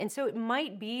out. And so it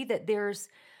might be that there's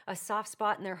a soft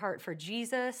spot in their heart for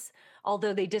Jesus,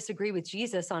 although they disagree with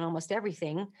Jesus on almost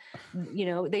everything.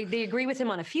 They agree with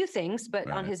him on a few things, but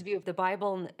on his view of the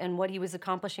Bible and what he was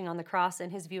accomplishing on the cross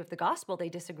and his view of the gospel, they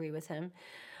disagree with him.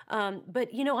 But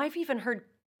I've even heard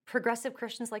progressive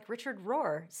Christians like Richard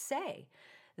Rohr say,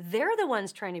 they're the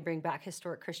ones trying to bring back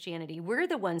historic Christianity. We're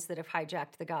the ones that have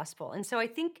hijacked the gospel. And so I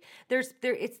think there's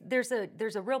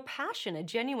a real passion, a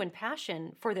genuine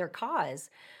passion for their cause.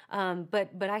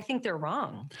 But I think they're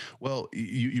wrong. Well,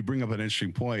 you bring up an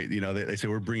interesting point. They say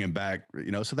we're bringing back,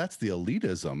 so that's the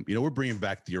elitism. We're bringing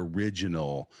back the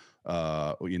original.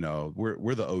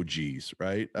 We're the OGs,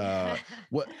 right?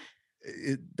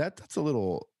 That's a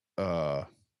little.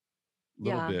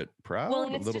 little Yeah. bit Well, proud,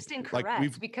 and a it's little just like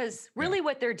incorrect because yeah, really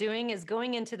what they're doing is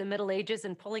going into the Middle Ages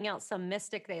and pulling out some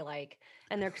mystic they like.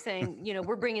 And they're saying,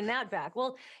 we're bringing that back.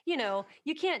 Well, you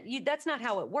can't, that's not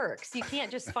how it works. You can't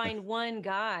just find one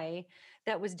guy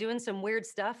that was doing some weird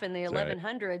stuff in the that's right.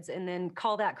 1100s and then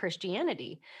call that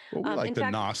Christianity. Well, we like In the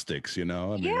fact, Gnostics, I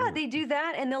yeah, mean, they do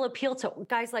that, and they'll appeal to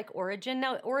guys like Origen.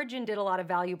 Now, Origen did a lot of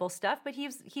valuable stuff, but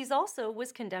he's also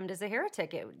was condemned as a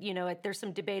heretic. There's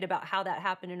some debate about how that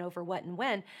happened and over what and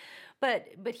when, but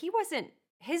he wasn't.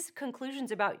 His conclusions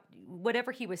about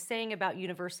whatever he was saying about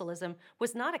universalism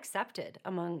was not accepted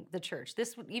among the church.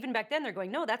 This even back then, they're going,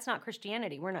 no, that's not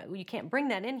Christianity. We're not. You can't bring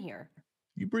that in here.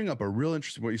 you bring up a real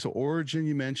interesting point. So Origin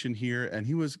you mentioned here, and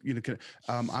he was,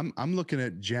 I'm looking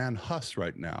at Jan Hus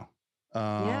right now.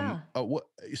 Yeah.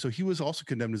 So he was also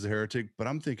condemned as a heretic, but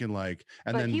I'm thinking like,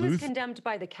 and But then he was Luther, condemned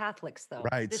by the Catholics, though.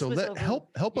 right? This So was let over.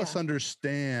 help us Yeah.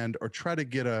 understand or try to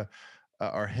get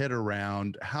our head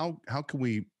around how can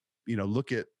we,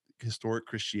 look at historic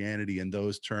Christianity in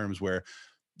those terms where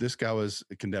this guy was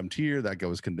condemned here, that guy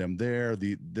was condemned there.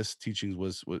 This teachings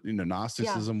was Yeah.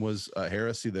 Gnosticism was a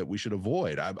heresy that we should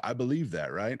avoid. I believe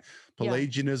that, right? Yeah.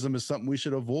 Pelagianism is something we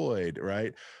should avoid,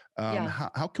 right? Yeah.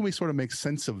 How can we sort of make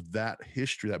sense of that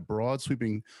history, that broad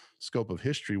sweeping scope of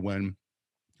history when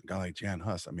a guy like Jan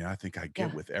Hus, I mean, I think I get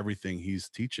Yeah. with everything he's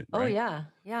teaching, Oh right? yeah,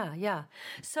 yeah, yeah.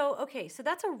 So okay, so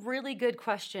that's a really good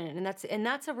question, and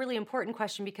that's a really important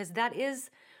question because that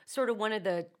is sort of one of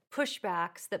the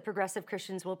pushbacks that progressive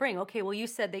Christians will bring. Okay, well, you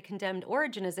said they condemned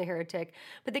Origen as a heretic,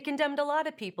 but they condemned a lot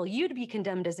of people. You'd be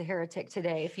condemned as a heretic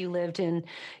today if you lived in,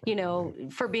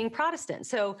 for being Protestant.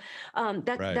 So Right.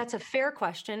 that's a fair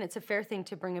question. It's a fair thing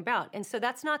to bring about, and so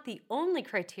that's not the only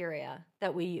criteria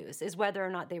that we use is whether or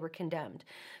not they were condemned.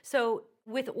 So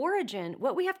with Origen,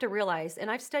 what we have to realize,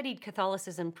 and I've studied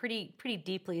Catholicism pretty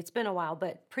deeply. It's been a while,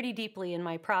 but pretty deeply in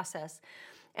my process.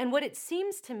 And what it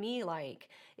seems to me like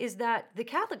is that the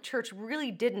Catholic Church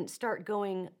really didn't start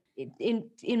going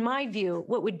in my view,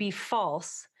 what would be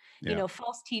false, Yeah.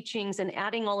 false teachings and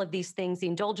adding all of these things, the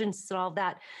indulgence and all of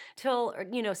that, till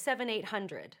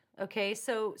 700-800. Okay,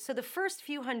 so the first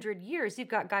few hundred years, you've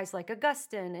got guys like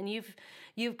Augustine, and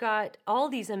you've got all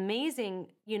these amazing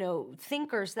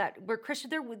thinkers that were Christian.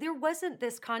 There wasn't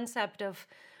this concept of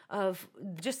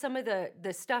just some of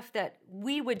the stuff that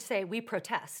we would say we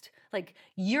protest. Like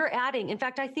you're adding. In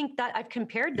fact, I think that I've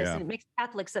compared this, Yeah. and it makes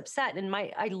Catholics upset. And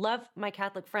I love my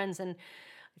Catholic friends, and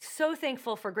so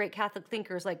thankful for great Catholic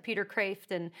thinkers like Peter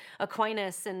Kreeft and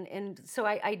Aquinas, and so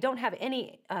I don't have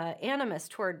any animus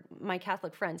toward my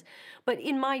Catholic friends. But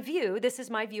in my view, this is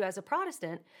my view as a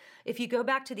Protestant. If you go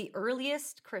back to the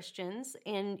earliest Christians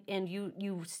and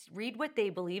you read what they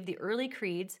believe, the early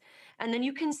creeds, and then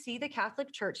you can see the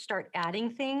Catholic Church start adding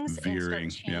things Veering,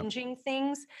 and start yep. changing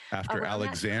things After around that time.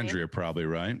 Alexandria, probably,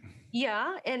 right?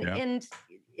 Yeah, Yeah.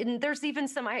 and there's even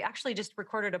some. I actually just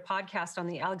recorded a podcast on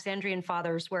the Alexandrian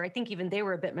Fathers, where I think even they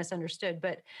were a bit misunderstood.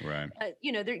 But Right.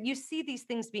 you see these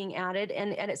things being added,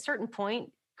 and at a certain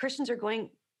point, Christians are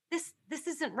going, this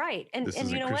isn't right. And This you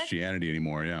isn't know what? Christianity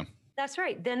anymore. Yeah. That's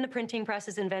right. Then the printing press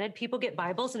is invented. People get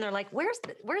Bibles, and they're like, "Where's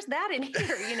that in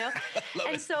here?"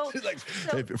 And so,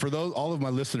 for all of my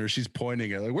listeners, she's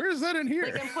pointing at like, where is that in here?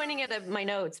 like I'm pointing at my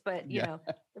notes, but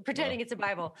pretending it's a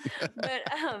Bible. But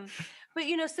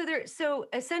so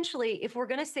essentially, if we're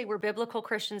going to say we're biblical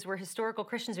Christians, we're historical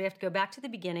Christians, we have to go back to the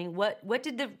beginning. What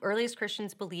did the earliest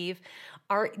Christians believe?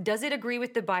 Does it agree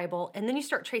with the Bible? And then you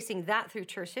start tracing that through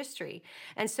church history.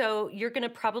 And so you're going to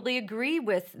probably agree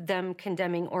with them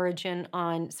condemning Origen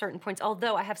on certain points.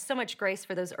 Although I have so much grace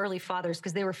for those early fathers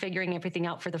because they were figuring everything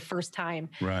out for the first time.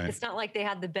 Right. It's not like they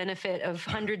had the benefit of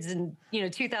hundreds and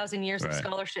 2,000 years of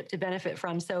scholarship to benefit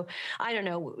from. So I don't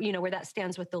know where that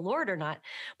stands with the Lord or not.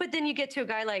 But then you get to a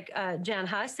guy like Jan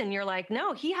Hus, and you're like,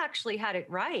 no, he actually had it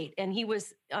right, and he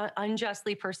was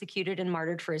unjustly persecuted and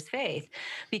martyred for his faith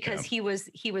because he was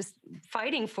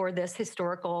fighting for this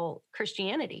historical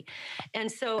Christianity.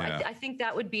 And so I think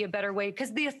that would be a better way,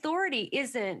 because the authority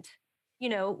isn't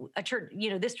a church,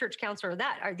 this church council or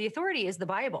that. The authority is the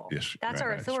Bible. Yes, That's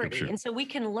our authority. Scripture. And so we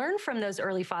can learn from those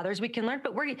early fathers. We can learn,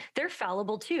 but they're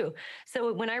fallible too.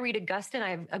 So when I read Augustine, I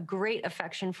have a great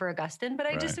affection for Augustine, but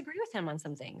I disagree with him on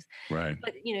some things. Right.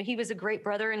 But, he was a great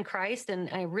brother in Christ, and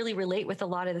I really relate with a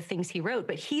lot of the things he wrote,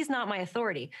 but he's not my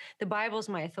authority. The Bible's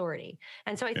my authority.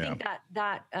 And so I think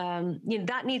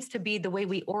that needs to be the way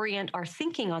we orient our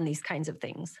thinking on these kinds of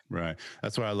things. Right.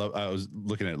 That's what I love. I was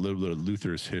looking at a little bit of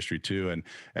Luther's history too.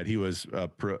 And he was,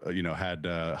 had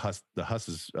the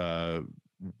Hus's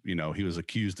he was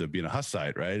accused of being a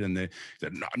Hussite, right? And they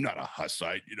said, no, I'm not a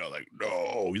Hussite, like,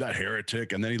 no, you're not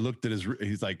heretic. And then he looked at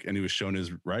and he was shown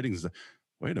his writings.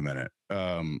 Wait a minute.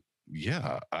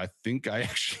 Yeah, I think I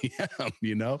actually am,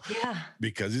 Yeah.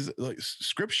 because he's like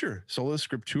scripture, sola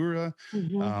scriptura,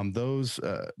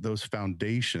 those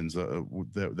foundations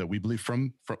that we believe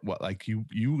from what, like you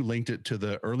linked it to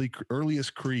the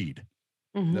earliest creed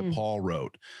that Paul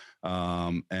wrote.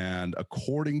 And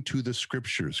according to the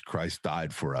scriptures, Christ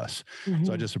died for us.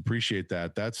 So I just appreciate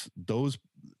that. That's those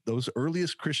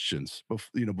earliest Christians,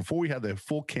 before we had the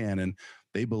full canon,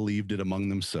 they believed it among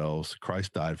themselves.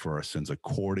 Christ died for our sins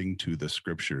according to the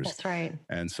scriptures. That's right.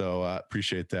 And so I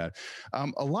appreciate that.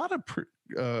 A lot of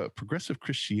progressive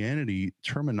Christianity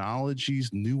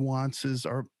terminologies, nuances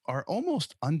are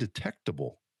almost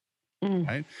undetectable.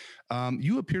 Right.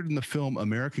 You appeared in the film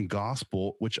American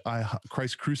Gospel, which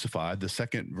Christ Crucified, the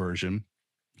second version,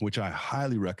 which I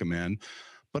highly recommend.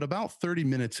 But about 30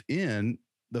 minutes into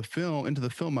the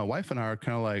film, my wife and I are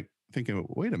kind of like thinking,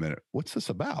 wait a minute, what's this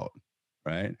about?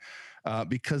 Right.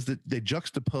 Because they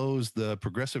juxtapose the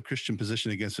progressive Christian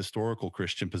position against historical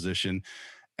Christian position.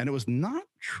 And it was not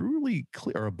truly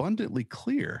clear or abundantly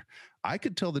clear. I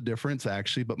could tell the difference,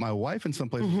 actually, but my wife in some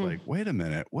places was like, wait a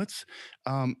minute,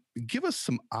 give us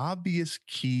some obvious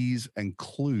keys and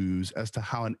clues as to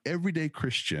how an everyday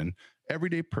Christian,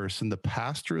 everyday person, the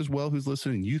pastor as well who's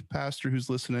listening, youth pastor who's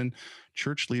listening,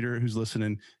 church leader who's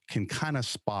listening, can kind of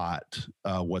spot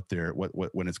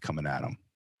when it's coming at them.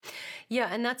 Yeah,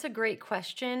 and that's a great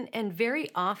question. And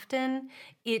very often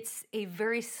it's a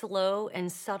very slow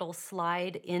and subtle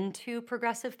slide into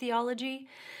progressive theology.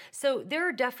 So there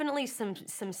are definitely some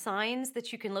signs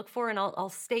that you can look for, and I'll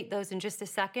state those in just a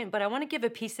second. But I want to give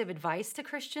a piece of advice to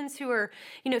Christians who are,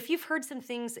 if you've heard some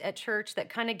things at church that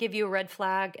kind of give you a red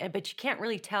flag, but you can't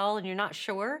really tell and you're not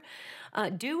sure,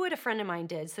 do what a friend of mine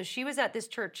did. So she was at this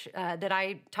church that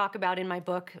I talk about in my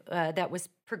book that was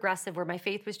progressive, where my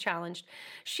faith was challenged.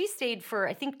 She stayed for,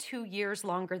 I think, 2 years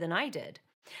longer than I did.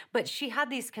 But she had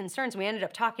these concerns. We ended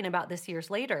up talking about this years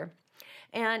later.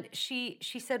 And she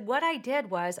said, what I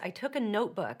did was I took a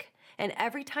notebook, and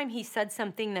every time he said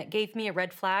something that gave me a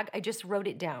red flag, I just wrote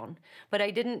it down. But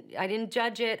I didn't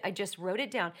judge it. I just wrote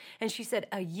it down. And she said,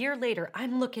 a year later,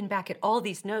 I'm looking back at all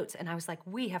these notes, and I was like,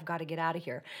 we have got to get out of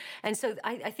here. And so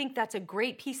I think that's a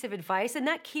great piece of advice, and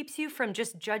that keeps you from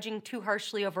just judging too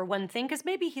harshly over one thing, because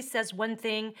maybe he says one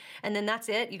thing, and then that's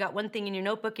it. You got one thing in your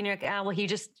notebook, and you're like, well, he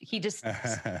just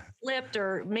slipped,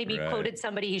 or maybe quoted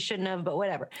somebody he shouldn't have, but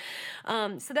whatever.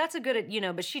 So that's a good,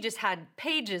 but she just had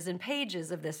pages and pages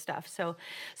of this stuff. So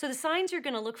the signs you're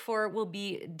going to look for will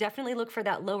be, definitely look for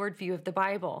that lowered view of the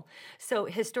Bible. So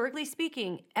historically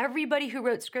speaking, everybody who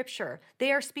wrote scripture,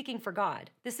 they are speaking for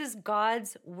God. This is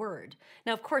God's word.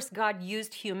 Now, of course, God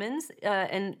used humans,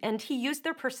 and he used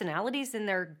their personalities and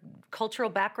their cultural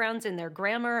backgrounds and their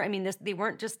grammar. I mean, they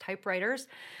weren't just typewriters,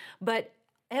 but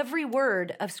every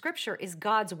word of scripture is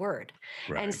God's word.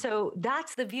 Right. And so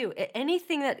that's the view.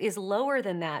 Anything that is lower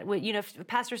than that, if the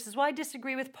pastor says, well, I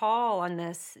disagree with Paul on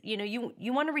this, you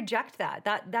want to reject that.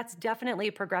 That's definitely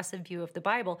a progressive view of the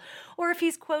Bible. Or if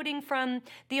he's quoting from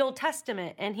the Old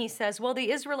Testament and he says, well,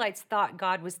 the Israelites thought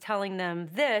God was telling them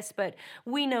this, but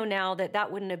we know now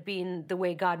that wouldn't have been the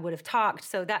way God would have talked,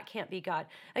 so that can't be God.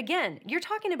 Again, you're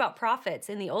talking about prophets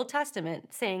in the Old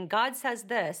Testament saying God says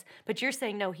this, but you're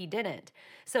saying, no, he didn't.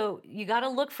 So you got to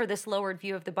look for this lowered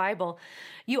view of the Bible.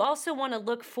 You also want to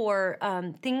look for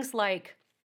things like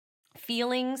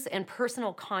feelings and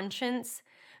personal conscience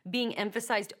being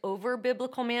emphasized over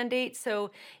biblical mandates.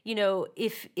 So,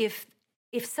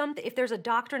 if there's a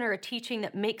doctrine or a teaching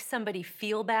that makes somebody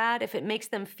feel bad, if it makes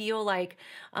them feel like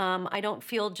I don't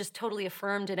feel just totally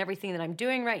affirmed in everything that I'm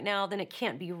doing right now, then it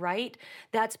can't be right.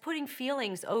 That's putting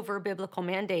feelings over biblical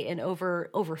mandate and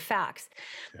over facts.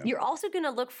 Yeah. You're also going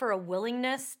to look for a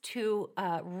willingness to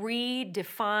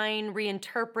redefine,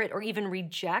 reinterpret, or even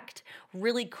reject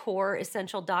really core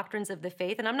essential doctrines of the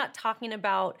faith. And I'm not talking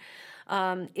about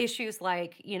issues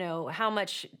like, how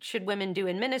much should women do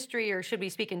in ministry, or should we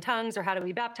speak in tongues, or how do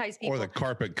we baptize people? Or the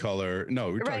carpet color.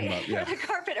 No, we're talking about, or the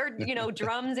carpet, or,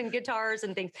 drums and guitars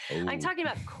and things. Ooh. I'm talking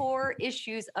about core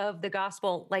issues of the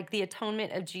gospel, like the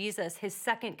atonement of Jesus, his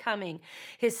second coming,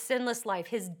 his sinless life,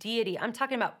 his deity. I'm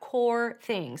talking about core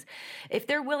things. If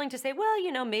they're willing to say,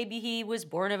 well, maybe he was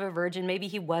born of a virgin, maybe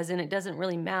he wasn't, it doesn't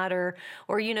really matter.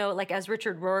 Or, like as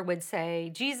Richard Rohr would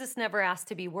say, Jesus never asked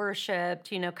to be worshiped,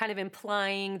 kind of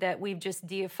implying that we've just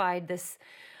deified this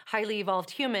highly evolved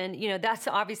human, that's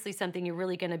obviously something you're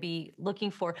really going to be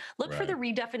looking for. Look for the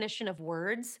Right. redefinition of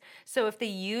words. So if they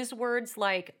use words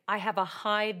like, I have a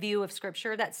high view of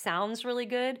scripture, that sounds really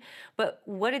good, but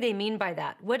what do they mean by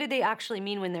that? What do they actually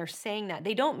mean when they're saying that?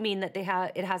 They don't mean that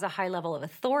it has a high level of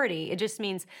authority. It just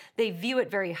means they view it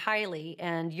very highly,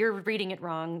 and you're reading it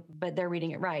wrong, but they're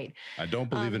reading it right. I don't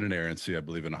believe in inerrancy. I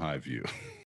believe in a high view.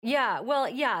 Yeah, well,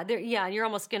 yeah, you're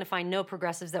almost going to find no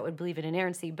progressives that would believe in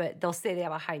inerrancy, but they'll say they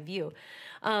have a high view.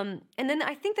 And then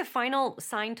I think the final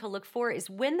sign to look for is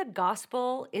when the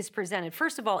gospel is presented.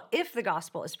 First of all, if the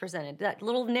gospel is presented, that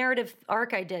little narrative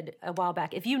arc I did a while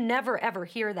back, if you never ever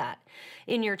hear that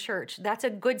in your church, that's a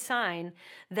good sign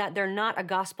that they're not a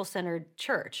gospel-centered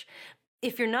church.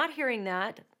 If you're not hearing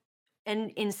that,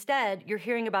 and instead, you're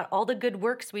hearing about all the good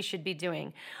works we should be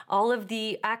doing, all of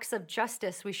the acts of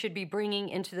justice we should be bringing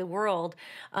into the world,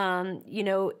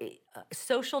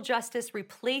 social justice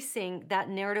replacing that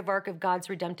narrative arc of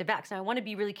God's redemptive acts. Now, I want to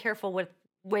be really careful with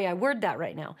way I word that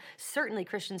right now. Certainly,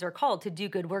 Christians are called to do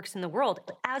good works in the world,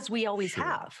 as we always Sure.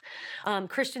 have.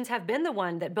 Christians have been the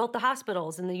one that built the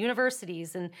hospitals and the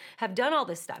universities and have done all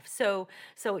this stuff. So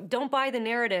don't buy the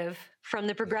narrative from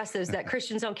the progressives that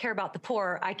Christians don't care about the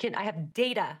poor. I have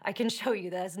data I can show you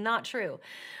that is not true.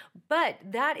 But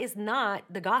that is not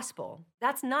the gospel.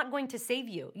 That's not going to save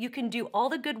you. You can do all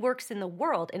the good works in the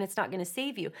world, and it's not going to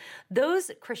save you.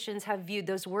 Those Christians have viewed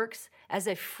those works as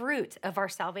a fruit of our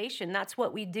salvation. That's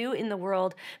what we do in the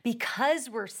world because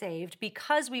we're saved,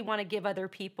 because we want to give other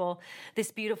people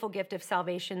this beautiful gift of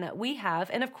salvation that we have.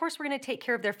 And of course, we're going to take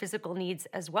care of their physical needs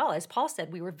as well. As Paul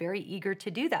said, we were very eager to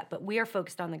do that, but we are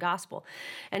focused on the gospel.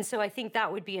 And so I think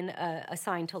that would be a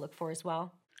sign to look for as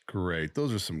well. Great.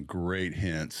 Those are some great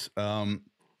hints. Let's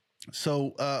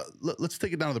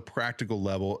take it down to the practical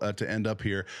level to end up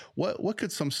here. What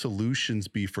could some solutions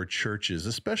be for churches,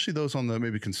 especially those on the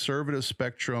maybe conservative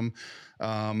spectrum?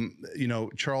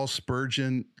 Charles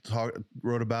Spurgeon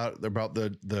wrote about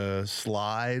the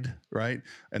slide, right,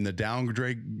 and the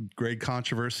downgrade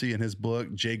controversy in his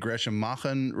book. J. Gresham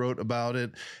Machen wrote about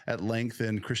it at length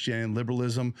in Christianity and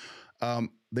Liberalism.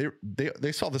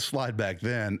 They saw the slide back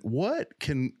then. What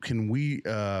can we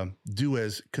do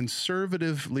as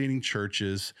conservative leaning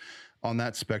churches on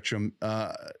that spectrum?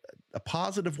 A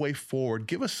positive way forward.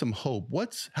 Give us some hope.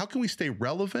 How can we stay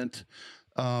relevant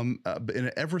in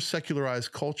an ever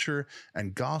secularized culture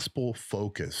and gospel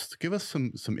focused? Give us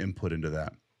some input into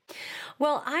that.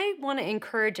 Well, I want to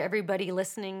encourage everybody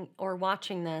listening or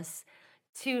watching this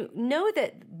to know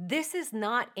that this is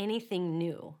not anything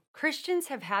new. Christians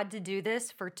have had to do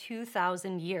this for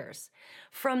 2,000 years.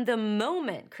 From the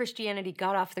moment Christianity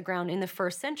got off the ground in the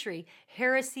first century,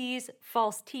 heresies,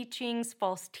 false teachings,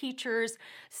 false teachers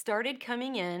started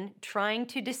coming in, trying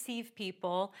to deceive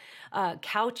people,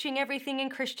 couching everything in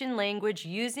Christian language,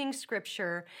 using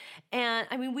scripture. And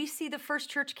we see the first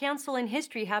church council in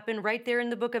history happen right there in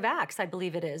the book of Acts, I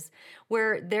believe it is,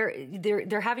 where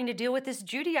they're having to deal with this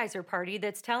Judaizer party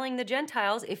that's telling the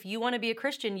Gentiles, if you want to be a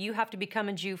Christian, you have to become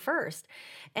a Jew first.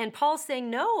 And Paul's saying,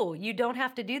 no, you don't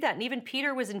have to do that. And even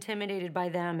Peter was intimidated by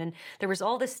them. And there was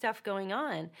all this stuff going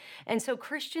on. And so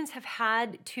Christians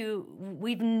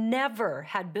we've never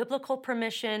had biblical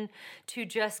permission to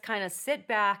just kind of sit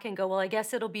back and go, well, I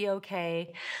guess it'll be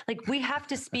okay. Like, we have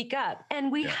to speak up.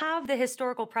 And we have the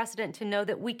historical precedent to know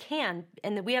that we can,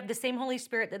 and that we have the same Holy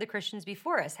Spirit that the Christians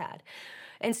before us had.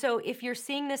 And so if you're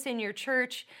seeing this in your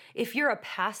church, if you're a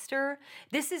pastor,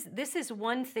 this is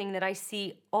one thing that I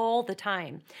see all the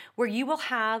time, where you will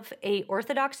have a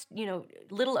Orthodox,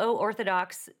 little o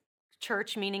Orthodox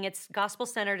church, meaning it's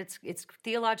gospel-centered, it's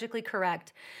theologically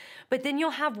correct. But then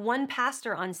you'll have one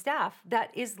pastor on staff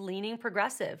that is leaning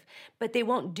progressive, but they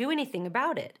won't do anything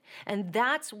about it. And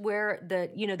that's where the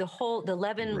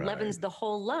leaven leavens the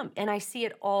whole lump. And I see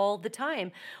it all the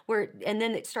time, and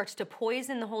then it starts to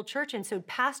poison the whole church. And so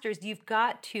pastors, you've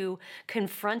got to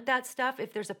confront that stuff.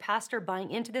 If there's a pastor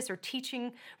buying into this or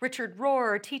teaching Richard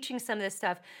Rohr or teaching some of this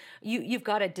stuff, you've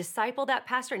got to disciple that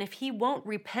pastor. And if he won't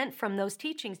repent from those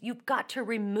teachings, you've got to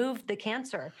remove the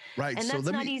cancer. Right. And that's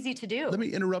not easy to do. Let me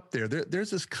interrupt there. There's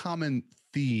this common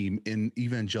theme in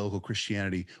evangelical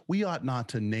Christianity. We ought not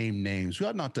to name names. We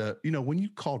ought not to, when you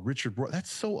called Richard Rohr,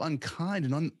 that's so unkind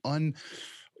and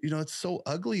it's so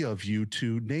ugly of you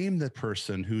to name the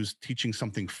person who's teaching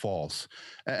something false.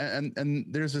 And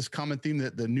there's this common theme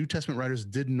that the New Testament writers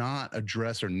did not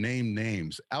address or name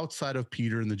names outside of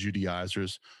Peter and the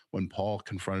Judaizers when Paul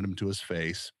confronted him to his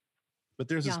face. But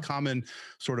there's this common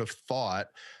sort of thought,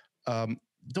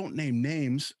 don't name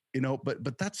names,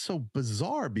 but that's so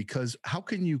bizarre, because how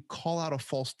can you call out a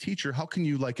false teacher? How can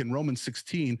you, like in Romans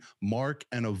 16, mark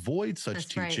and avoid such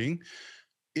That's right. teaching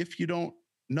if you don't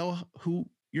know who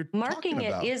you're Marking talking it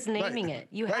about? is naming it.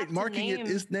 You have to Marking it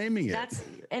is naming it. That's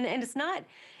and it's not.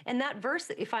 And that verse,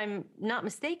 if I'm not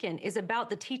mistaken, is about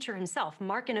the teacher himself.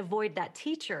 Mark and avoid that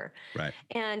teacher. Right.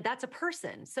 And that's a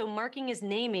person. So marking is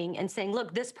naming and saying,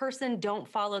 look, this person, don't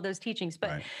follow those teachings.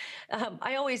 But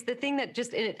the thing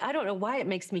that I don't know why it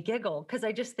makes me giggle, because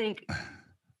I just think,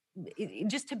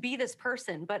 just to be this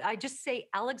person, but I just say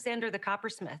Alexander the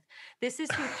Coppersmith. This is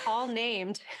who Paul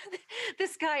named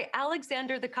this guy,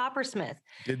 Alexander the Coppersmith.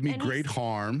 Did me great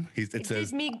harm. It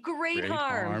says, did me great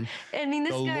harm. I mean,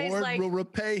 this guy is like, the Lord will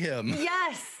repay him.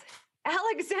 Yes.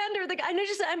 Alexander,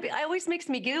 I always makes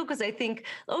me giggle, because I think,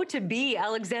 to be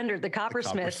Alexander the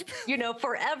Coppersmith,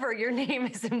 forever your name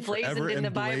is emblazoned in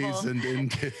the Bible.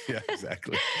 Yeah,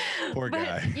 exactly. Poor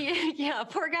guy. Yeah,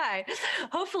 poor guy.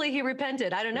 Hopefully he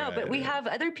repented. I don't know, but we have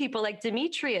other people like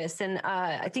Demetrius, and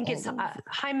I think it's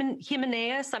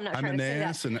Hymenaeus. I'm not trying to say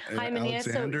that. And Hymenaeus.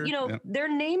 Alexander. So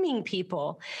they're naming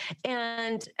people,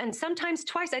 and sometimes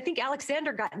twice. I think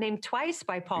Alexander got named twice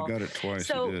by Paul. He got it twice.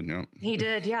 So he did. Yeah. He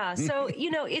did. Yeah. So,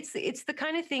 it's the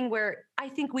kind of thing where I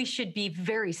think we should be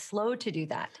very slow to do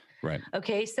that. Right.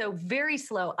 Okay. So very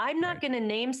slow. I'm not going to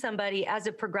name somebody as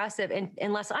a progressive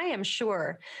unless I am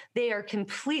sure they are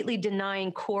completely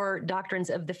denying core doctrines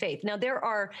of the faith. Now, there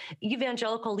are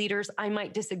evangelical leaders I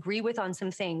might disagree with on some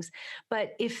things,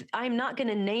 but if I'm not going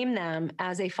to name them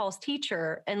as a false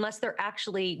teacher unless they're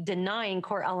actually denying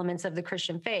core elements of the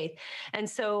Christian faith. And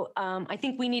so I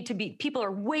think we need to people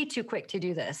are way too quick to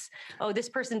do this. Oh, this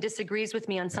person disagrees with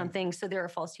me on something, so they're a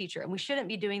false teacher. And we shouldn't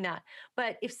be doing that.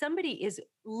 But if somebody is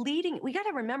we got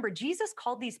to remember, Jesus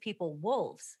called these people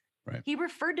wolves. Right. He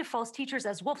referred to false teachers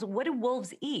as wolves. What do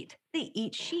wolves eat? They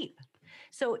eat sheep.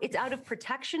 So it's out of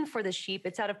protection for the sheep.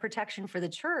 It's out of protection for the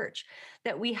church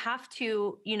that we have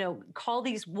to, call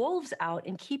these wolves out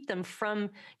and keep them from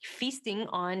feasting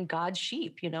on God's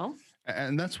sheep,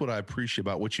 And that's what I appreciate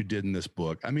about what you did in this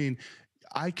book. I mean,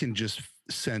 I can just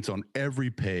sense on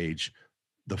every page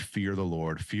the fear of the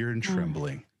Lord, fear and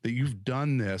trembling, that you've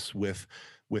done this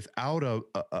without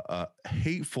a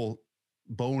hateful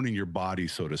bone in your body,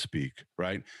 so to speak,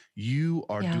 right? You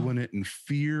are doing it in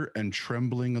fear and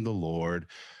trembling of the Lord,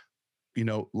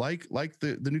 like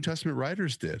the New Testament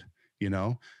writers did,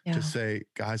 to say,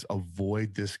 guys,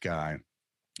 avoid this guy.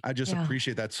 I just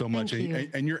appreciate that so much.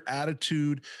 And your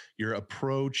attitude, your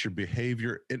approach, your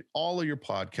behavior in all of your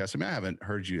podcasts. I mean, I haven't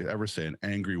heard you ever say an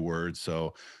angry word,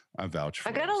 so I vouch for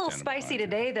it. I got a little spicy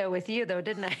today, though, with you, though,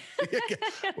 didn't I?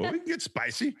 Well, we can get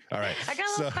spicy. All right. I got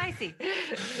a little spicy.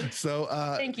 So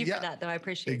thank you for that, though. I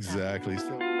appreciate exactly. that.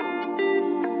 So.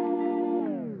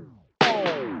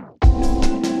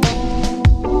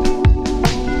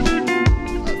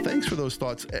 Thanks for those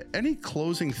thoughts. Any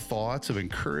closing thoughts of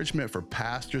encouragement for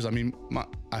pastors? I mean,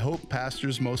 I hope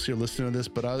pastors mostly are listening to this,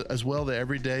 but as well, the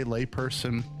everyday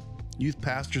layperson, youth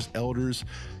pastors, elders,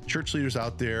 church leaders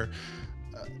out there,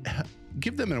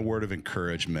 give them a word of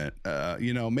encouragement.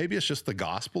 Maybe it's just the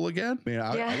gospel again. I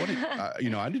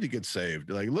mean, I need to get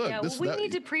saved. Like, look, we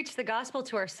need to preach the gospel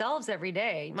to ourselves every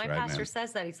day. My pastor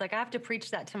says that. He's like, I have to preach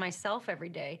that to myself every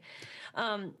day.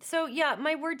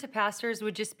 My word to pastors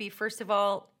would just be, first of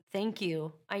all, thank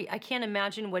you. I can't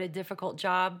imagine what a difficult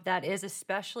job that is,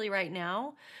 especially right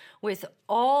now with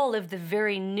all of the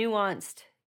very nuanced,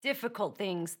 difficult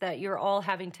things that you're all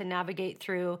having to navigate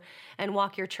through and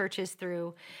walk your churches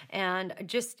through. And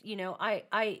just,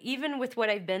 I even with what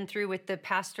I've been through with the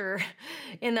pastor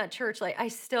in that church, like I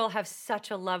still have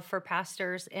such a love for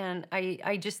pastors. And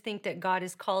I just think that God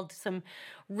has called some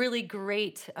really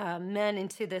great men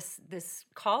into this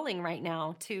calling right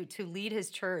now to lead his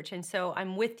church. And so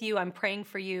I'm with you. I'm praying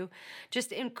for you.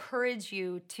 Just encourage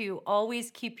you to always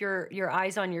keep your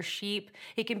eyes on your sheep.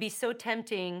 It can be so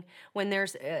tempting when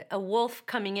there's a wolf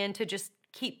coming in to just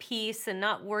keep peace and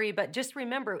not worry. But just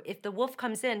remember, if the wolf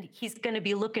comes in, he's going to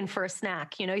be looking for a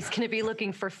snack. He's going to be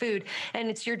looking for food, and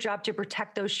it's your job to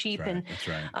protect those sheep. That's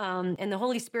right. And the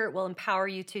Holy Spirit will empower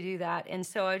you to do that. And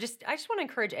so I just want to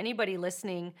encourage anybody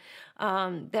listening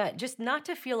that just not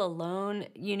to feel alone.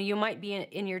 You might be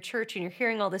in your church and you're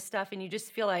hearing all this stuff, and you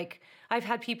just feel like, I've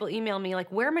had people email me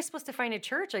like, where am I supposed to find a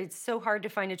church? It's so hard to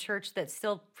find a church that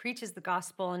still preaches the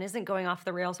gospel and isn't going off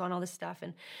the rails on all this stuff.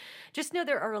 And just know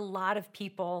there are a lot of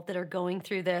people that are going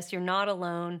through this. You're not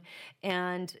alone.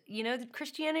 And,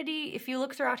 Christianity, if you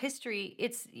look throughout history,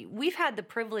 we've had the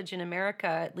privilege in America,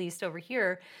 at least over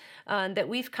here, that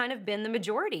we've kind of been the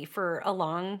majority for a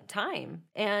long time.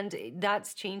 And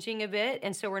that's changing a bit.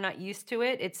 And so we're not used to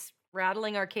it. It's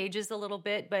rattling our cages a little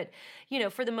bit. But,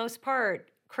 for the most part,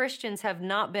 Christians have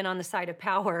not been on the side of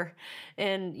power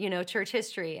in, church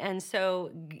history. And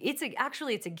so it's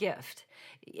a gift.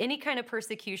 Any kind of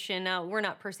persecution, now we're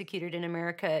not persecuted in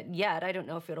America yet. I don't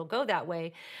know if it'll go that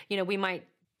way. We might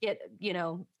get,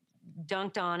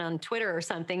 dunked on Twitter or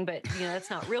something, but that's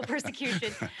not real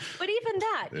persecution. But even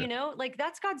that,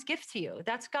 that's God's gift to you.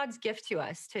 That's God's gift to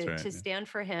us to stand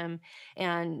for him,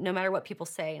 and no matter what people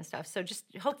say and stuff. So just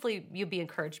hopefully you'll be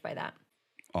encouraged by that.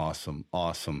 Awesome.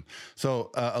 So,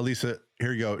 Alisa,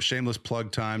 here you go. Shameless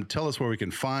plug time. Tell us where we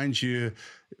can find you,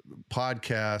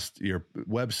 podcast, your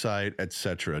website,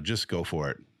 etc. Just go for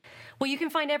it. Well, you can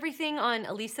find everything on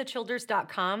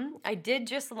AlisaChilders.com. I did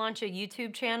just launch a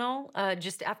YouTube channel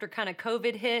just after kind of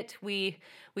COVID hit. We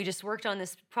just worked on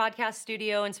this podcast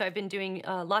studio, and so I've been doing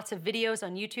lots of videos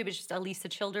on YouTube. It's just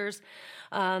Alisa Childers.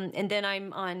 And then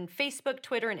I'm on Facebook,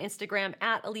 Twitter, and Instagram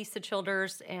at Alisa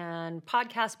Childers, and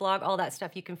podcast, blog, all that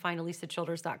stuff you can find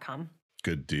AlisaChilders.com.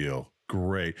 Good deal.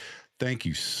 Great. Thank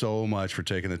you so much for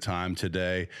taking the time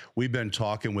today. We've been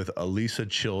talking with Alisa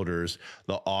Childers,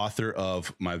 the author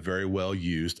of My Very Well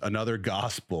Used, Another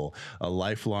Gospel, A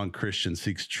Lifelong Christian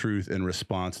Seeks Truth in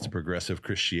Response to Progressive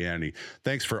Christianity.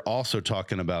 Thanks for also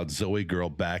talking about Zoe Girl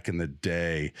back in the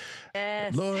day.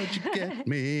 Yes. Lord, you get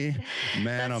me.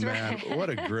 Man, That's oh man, right.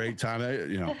 what a great time,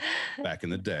 back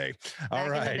in the day. All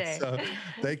right. So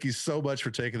thank you so much for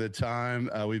taking the time.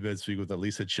 We've been speaking with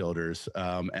Alisa Childers.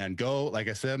 And go, like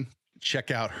I said,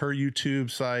 check out her YouTube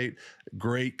site.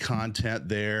 Great content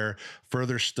there.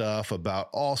 Further stuff about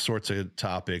all sorts of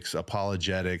topics,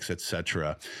 apologetics,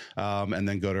 etc. And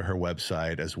then go to her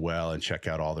website as well and check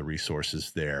out all the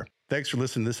resources there. Thanks for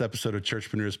listening to this episode of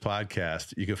Churchpreneurs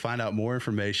Podcast. You can find out more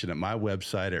information at my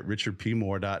website at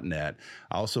richardpmoore.net.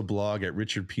 I also blog at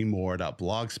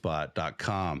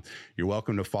richardpmoore.blogspot.com. You're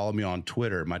welcome to follow me on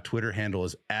Twitter. My Twitter handle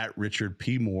is at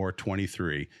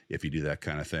richardpmoore23, if you do that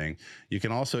kind of thing. You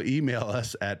can also email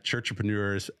us at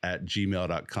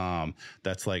churchpreneurs@gmail.com.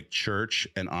 That's like church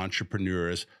and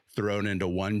entrepreneurs thrown into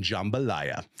one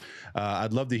jambalaya.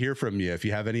 I'd love to hear from you. If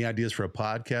you have any ideas for a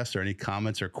podcast or any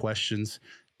comments or questions,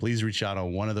 please reach out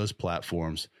on one of those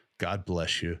platforms. God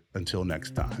bless you. Until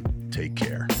next time, take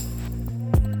care.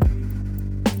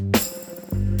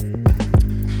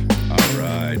 All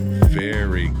right.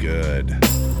 Very good.